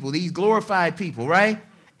sanctified people, these glorified people, right?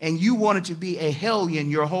 And you wanted to be a hellion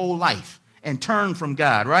your whole life and turn from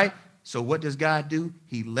God, right? So what does God do?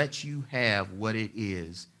 He lets you have what it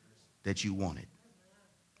is that you wanted,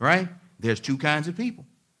 right? There's two kinds of people.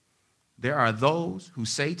 There are those who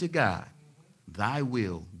say to God, thy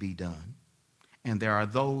will be done. And there are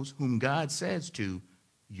those whom God says to,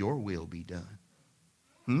 your will be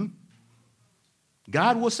done.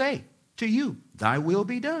 God will say to you, thy will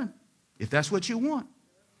be done, if that's what you want.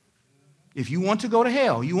 If you want to go to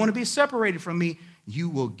hell, you want to be separated from me, you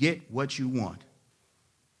will get what you want.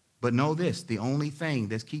 But know this, the only thing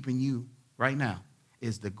that's keeping you right now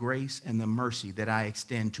is the grace and the mercy that I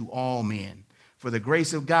extend to all men. For the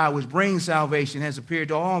grace of God which brings salvation has appeared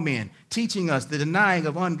to all men, teaching us the denying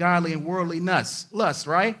of ungodly and worldly lusts,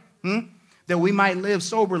 right? That we might live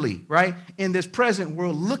soberly, right? In this present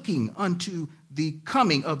world, looking unto the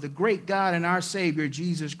coming of the great God and our Savior,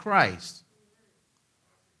 Jesus Christ.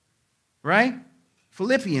 Right?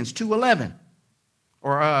 Philippians 2:11.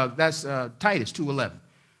 Or that's Titus 2:11.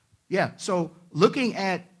 Yeah, so looking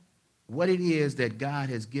at what it is that God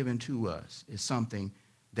has given to us is something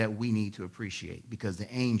that we need to appreciate, because the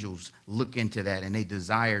angels look into that and they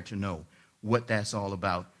desire to know what that's all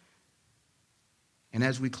about. And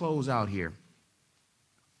as we close out here,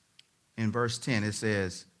 in verse 10, it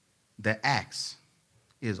says, the axe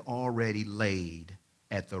is already laid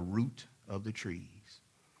at the root of the trees.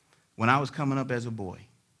 When I was coming up as a boy,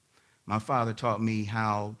 my father taught me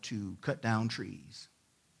how to cut down trees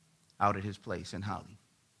out at his place in Holly.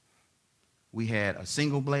 We had a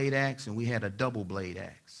single blade axe and we had a double blade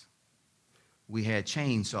axe. We had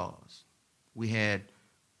chainsaws. We had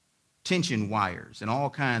tension wires and all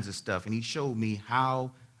kinds of stuff. And he showed me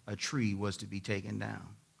how a tree was to be taken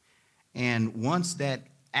down. And once that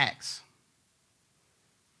axe,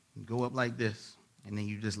 you go up like this, and then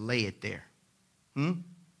you just lay it there.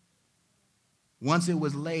 Once it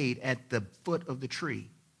was laid at the foot of the tree,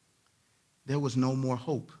 there was no more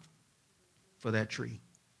hope for that tree.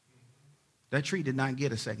 That tree did not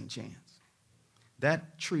get a second chance.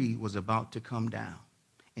 That tree was about to come down,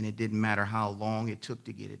 and it didn't matter how long it took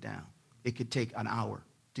to get it down. It could take an hour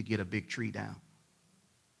to get a big tree down,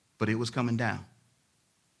 but it was coming down,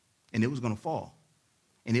 and it was going to fall,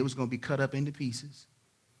 and it was going to be cut up into pieces.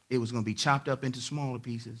 It was going to be chopped up into smaller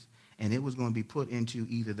pieces, and it was going to be put into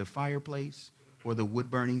either the fireplace or the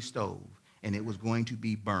wood-burning stove, and it was going to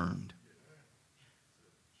be burned.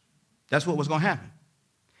 That's what was going to happen.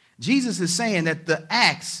 Jesus is saying that the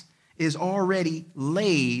axe is already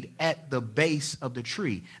laid at the base of the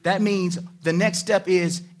tree. That means the next step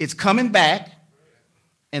is it's coming back,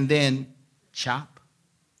 and then chop,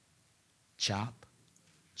 chop,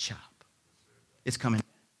 chop. It's coming.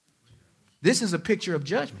 This is a picture of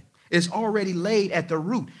judgment. It's already laid at the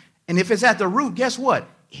root. And if it's at the root, guess what?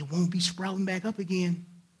 It won't be sprouting back up again,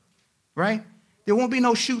 right? There won't be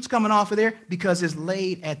no shoots coming off of there because it's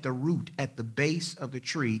laid at the root, at the base of the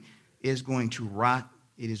tree. Is going to rot.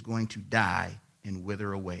 It is going to die and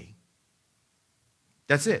wither away.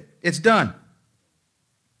 That's it. It's done.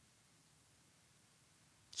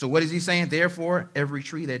 So what is he saying? Therefore, every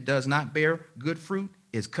tree that does not bear good fruit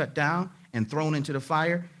is cut down and thrown into the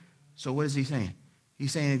fire. So what is he saying?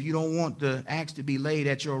 He's saying if you don't want the axe to be laid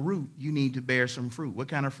at your root, you need to bear some fruit. What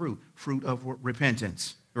kind of fruit? Fruit of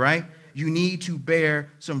repentance, right? You need to bear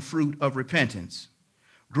some fruit of repentance.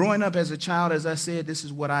 Growing up as a child, as I said, this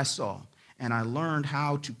is what I saw. And I learned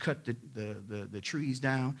how to cut the trees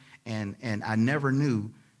down. And I never knew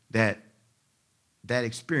that that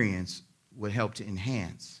experience would help to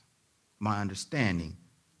enhance my understanding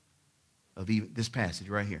of even this passage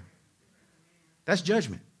right here. That's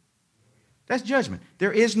judgment. That's judgment.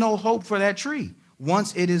 There is no hope for that tree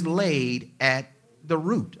once it is laid at the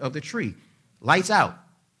root of the tree. Lights out.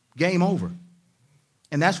 Game over.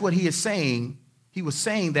 And that's what he is saying. He was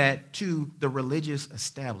saying that to the religious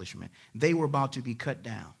establishment. They were about to be cut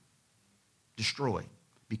down, destroyed,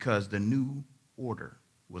 because the new order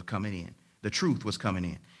was coming in. The truth was coming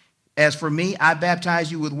in. As for me, I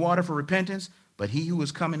baptize you with water for repentance, but he who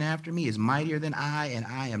is coming after me is mightier than I, and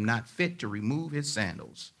I am not fit to remove his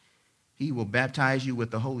sandals. He will baptize you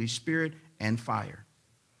with the Holy Spirit and fire.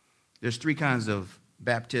 There's three kinds of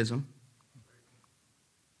baptism.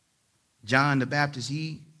 John the Baptist,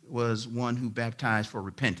 he was one who baptized for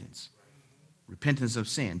repentance. Repentance of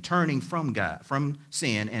sin, turning from God, from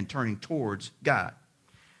sin and turning towards God.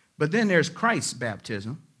 But then there's Christ's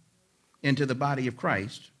baptism into the body of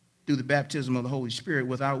Christ through the baptism of the Holy Spirit,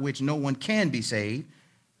 without which no one can be saved.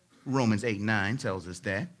 Romans 8:9 tells us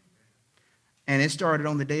that. And it started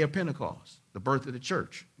on the day of Pentecost, the birth of the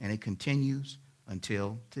church, and it continues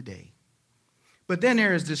until today. But then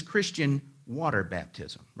there is this Christian water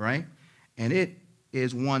baptism, right? And it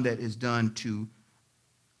is one that is done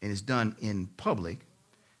in public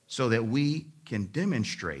so that we can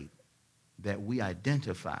demonstrate that we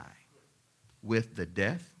identify with the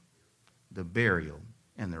death, the burial,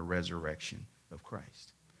 and the resurrection of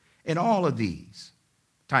Christ. And all of these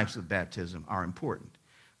types of baptism are important.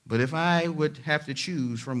 But if I would have to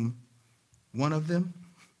choose from one of them,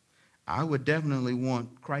 I would definitely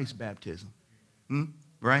want Christ's baptism,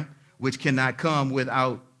 right? Which cannot come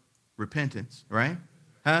without repentance, right?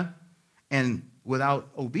 And without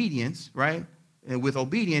obedience, right? And with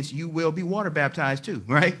obedience, you will be water baptized too,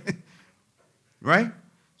 right? Right?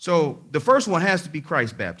 So the first one has to be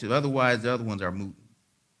Christ's baptism. Otherwise, the other ones are moot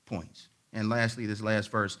points. And lastly, this last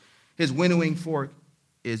verse, his winnowing fork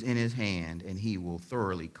is in his hand, and he will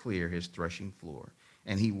thoroughly clear his threshing floor.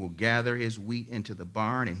 And he will gather his wheat into the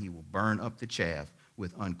barn, and he will burn up the chaff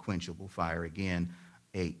with unquenchable fire. Again,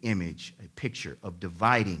 a image, a picture of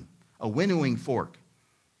dividing. A winnowing fork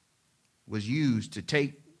was used to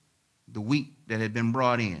take the wheat that had been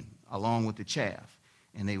brought in along with the chaff,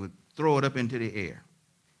 and they would throw it up into the air,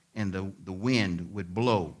 and the wind would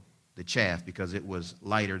blow the chaff because it was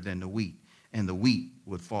lighter than the wheat, and the wheat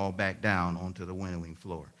would fall back down onto the winnowing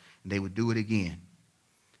floor. And they would do it again.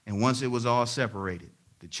 And once it was all separated,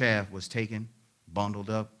 the chaff was taken, bundled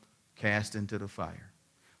up, cast into the fire.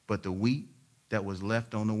 But the wheat that was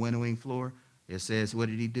left on the winnowing floor, it says, what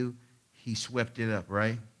did he do? He swept it up,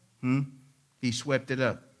 right? He swept it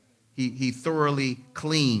up. He thoroughly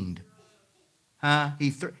cleaned.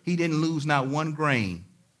 He didn't lose not one grain.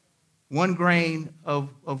 One grain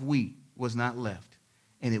of wheat was not left.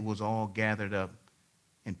 And it was all gathered up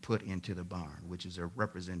and put into the barn, which is a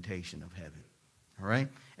representation of heaven. All right?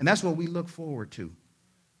 And that's what we look forward to.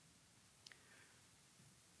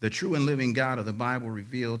 The true and living God of the Bible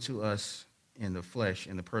revealed to us in the flesh,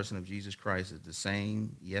 in the person of Jesus Christ, is the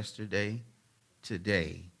same yesterday,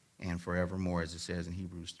 today, and forevermore, as it says in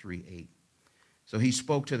Hebrews 3:8. So he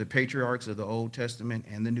spoke to the patriarchs of the Old Testament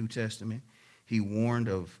and the New Testament. He warned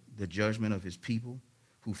of the judgment of his people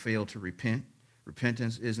who failed to repent.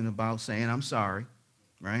 Repentance isn't about saying, I'm sorry,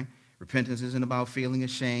 right? Repentance isn't about feeling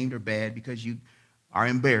ashamed or bad because you are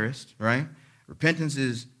embarrassed, right? Repentance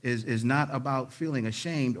is not about feeling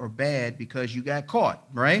ashamed or bad because you got caught,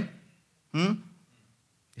 right?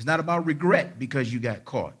 It's not about regret because you got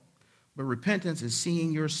caught. But repentance is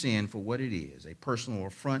seeing your sin for what it is, a personal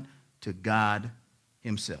affront to God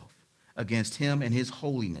himself, against him and his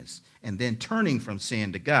holiness, and then turning from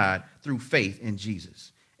sin to God through faith in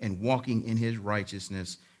Jesus and walking in his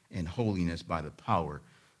righteousness and holiness by the power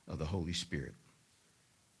of the Holy Spirit.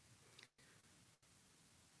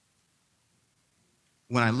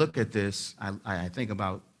 When I look at this, I think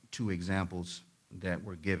about two examples that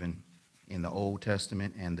were given in the Old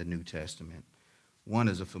Testament and the New Testament. One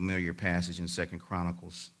is a familiar passage in 2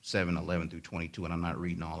 Chronicles 7:11 through 22, and I'm not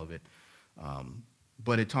reading all of it.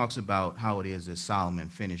 But it talks about how it is that Solomon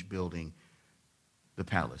finished building the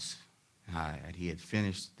palace. And he had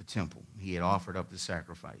finished the temple. He had offered up the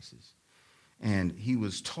sacrifices. And he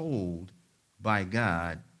was told by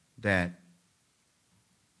God that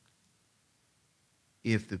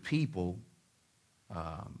if the people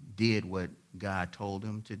did what God told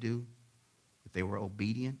them to do, if they were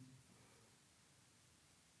obedient,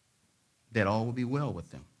 that all would be well with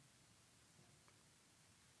them.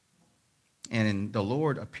 And the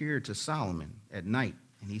Lord appeared to Solomon at night,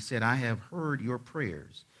 and he said, I have heard your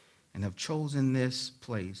prayers and have chosen this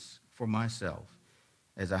place for myself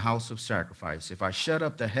as a house of sacrifice. If I shut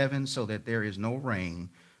up the heavens so that there is no rain,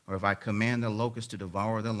 or if I command the locusts to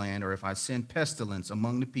devour the land, or if I send pestilence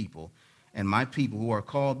among the people, and my people who are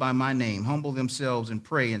called by my name humble themselves and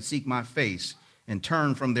pray and seek my face and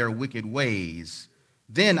turn from their wicked ways,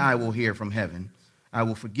 then I will hear from heaven. I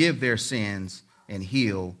will forgive their sins and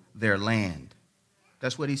heal their land.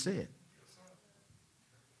 That's what he said.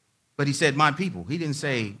 But he said, my people. He didn't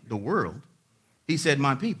say the world. He said,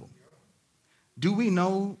 my people. Do we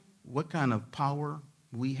know what kind of power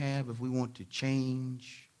we have if we want to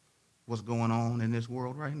change what's going on in this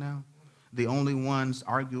world right now? The only ones,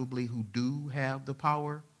 arguably, who do have the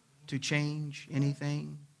power to change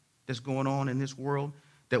anything that's going on in this world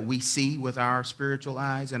that we see with our spiritual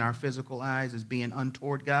eyes and our physical eyes as being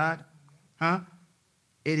untoward God,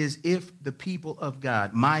 it is if the people of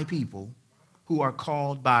God, my people, who are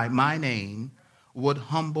called by my name, would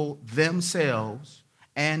humble themselves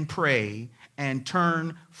and pray and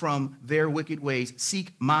turn from their wicked ways,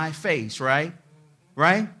 seek my face, right?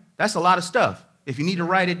 Right? That's a lot of stuff. If you need to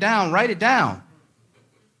write it down, write it down.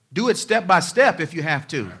 Do it step by step if you have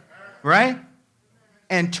to, right?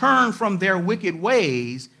 And turn from their wicked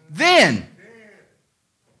ways, then.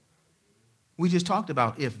 We just talked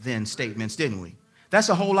about if-then statements, didn't we? That's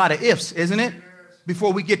a whole lot of ifs, isn't it?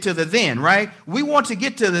 Before we get to the then, right? We want to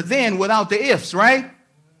get to the then without the ifs, right?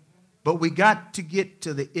 But we got to get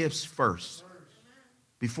to the ifs first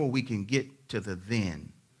before we can get to the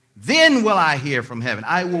then. Then will I hear from heaven.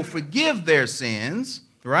 I will forgive their sins,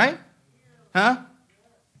 right? And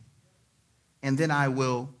then I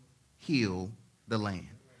will heal the land.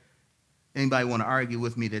 Anybody want to argue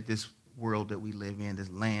with me that this world that we live in,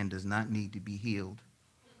 this land, does not need to be healed?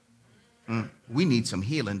 We need some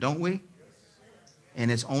healing, don't we? And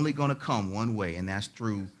it's only going to come one way, and that's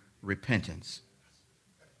through repentance.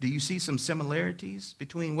 Do you see some similarities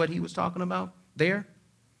between what he was talking about there?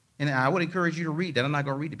 And I would encourage you to read that. I'm not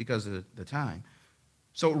going to read it because of the time.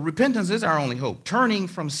 So repentance is our only hope, turning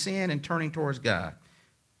from sin and turning towards God.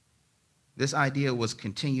 This idea was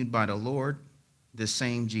continued by the Lord, this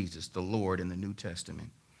same Jesus, the Lord in the New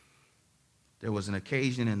Testament. There was an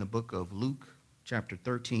occasion in the book of Luke, chapter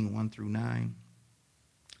 13, 1 through 9,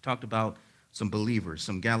 talked about some believers,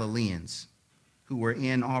 some Galileans, who were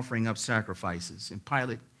in offering up sacrifices. And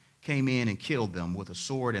Pilate came in and killed them with a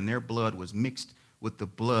sword, and their blood was mixed with the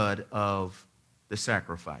blood of the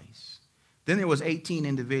sacrifice. Then there was 18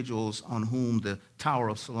 individuals on whom the Tower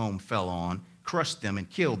of Siloam fell on, crushed them and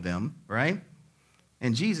killed them, right?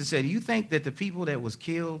 And Jesus said, do you think that the people that was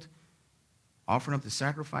killed offering up the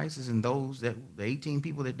sacrifices and the 18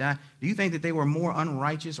 people that died, do you think that they were more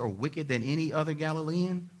unrighteous or wicked than any other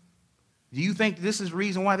Galilean? Do you think this is the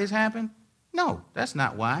reason why this happened? No, that's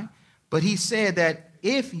not why. But he said that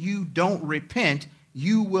if you don't repent,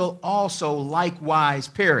 you will also likewise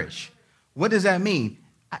perish. What does that mean?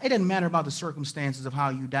 It doesn't matter about the circumstances of how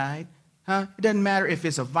you died. It doesn't matter if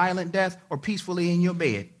it's a violent death or peacefully in your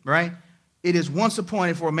bed, right? It is once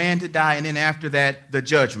appointed for a man to die, and then after that, the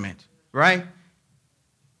judgment, right?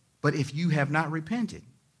 But if you have not repented,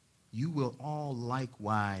 you will all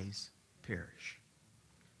likewise perish.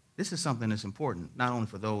 This is something that's important, not only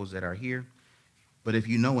for those that are here, but if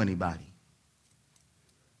you know anybody,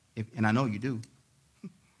 and I know you do,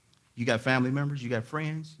 you got family members, you got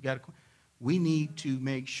friends, we need to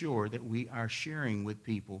make sure that we are sharing with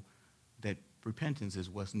people that repentance is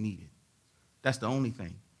what's needed. That's the only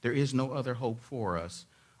thing. There is no other hope for us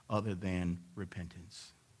other than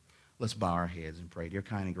repentance. Let's bow our heads and pray. Dear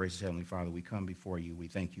kind and gracious Heavenly Father, we come before you. We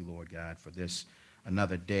thank you, Lord God, for this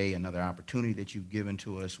another day, another opportunity that you've given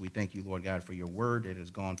to us. We thank you, Lord God, for your word that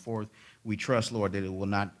has gone forth. We trust, Lord, that it will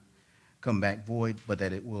not come back void, but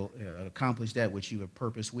that it will accomplish that which you have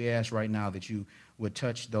purposed. We ask right now that you would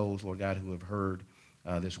touch those, Lord God, who have heard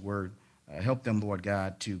this word. Help them, Lord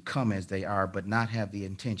God, to come as they are, but not have the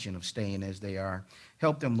intention of staying as they are.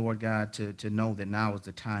 Help them, Lord God, to know that now is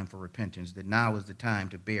the time for repentance, that now is the time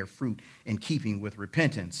to bear fruit in keeping with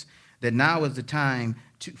repentance, that now is the time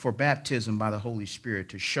for baptism by the Holy Spirit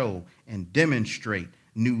to show and demonstrate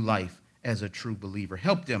new life as a true believer.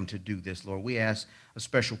 Help them to do this, Lord. We ask a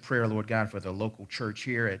special prayer, Lord God, for the local church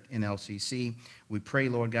here at NLCC. We pray,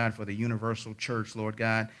 Lord God, for the universal church, Lord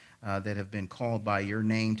God, that have been called by your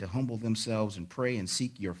name to humble themselves and pray and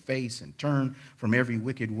seek your face and turn from every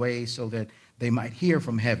wicked way so that they might hear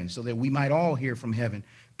from heaven, so that we might all hear from heaven,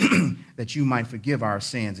 that you might forgive our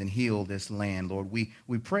sins and heal this land, Lord.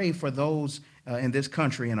 We pray for those in this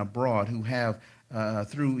country and abroad who have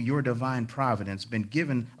through your divine providence, been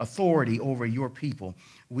given authority over your people.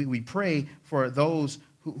 We pray for those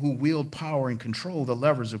who wield power and control the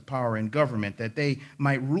levers of power in government, that they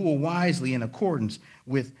might rule wisely in accordance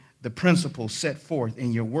with the principles set forth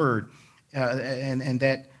in your word, and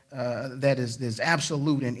that is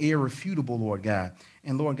absolute and irrefutable, Lord God.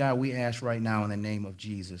 And Lord God, we ask right now in the name of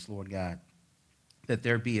Jesus, Lord God, that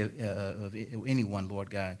there be anyone, Lord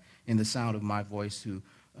God, in the sound of my voice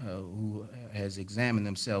who has examined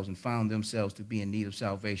themselves and found themselves to be in need of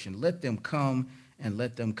salvation. Let them come, and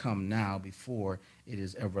let them come now before it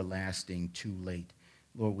is everlasting too late.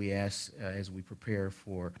 Lord, we ask as we prepare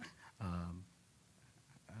for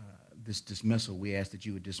this dismissal, we ask that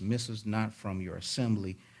you would dismiss us not from your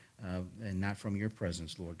assembly and not from your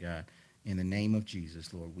presence, Lord God. In the name of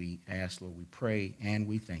Jesus, Lord, we ask, Lord, we pray, and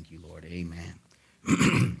we thank you, Lord. Amen.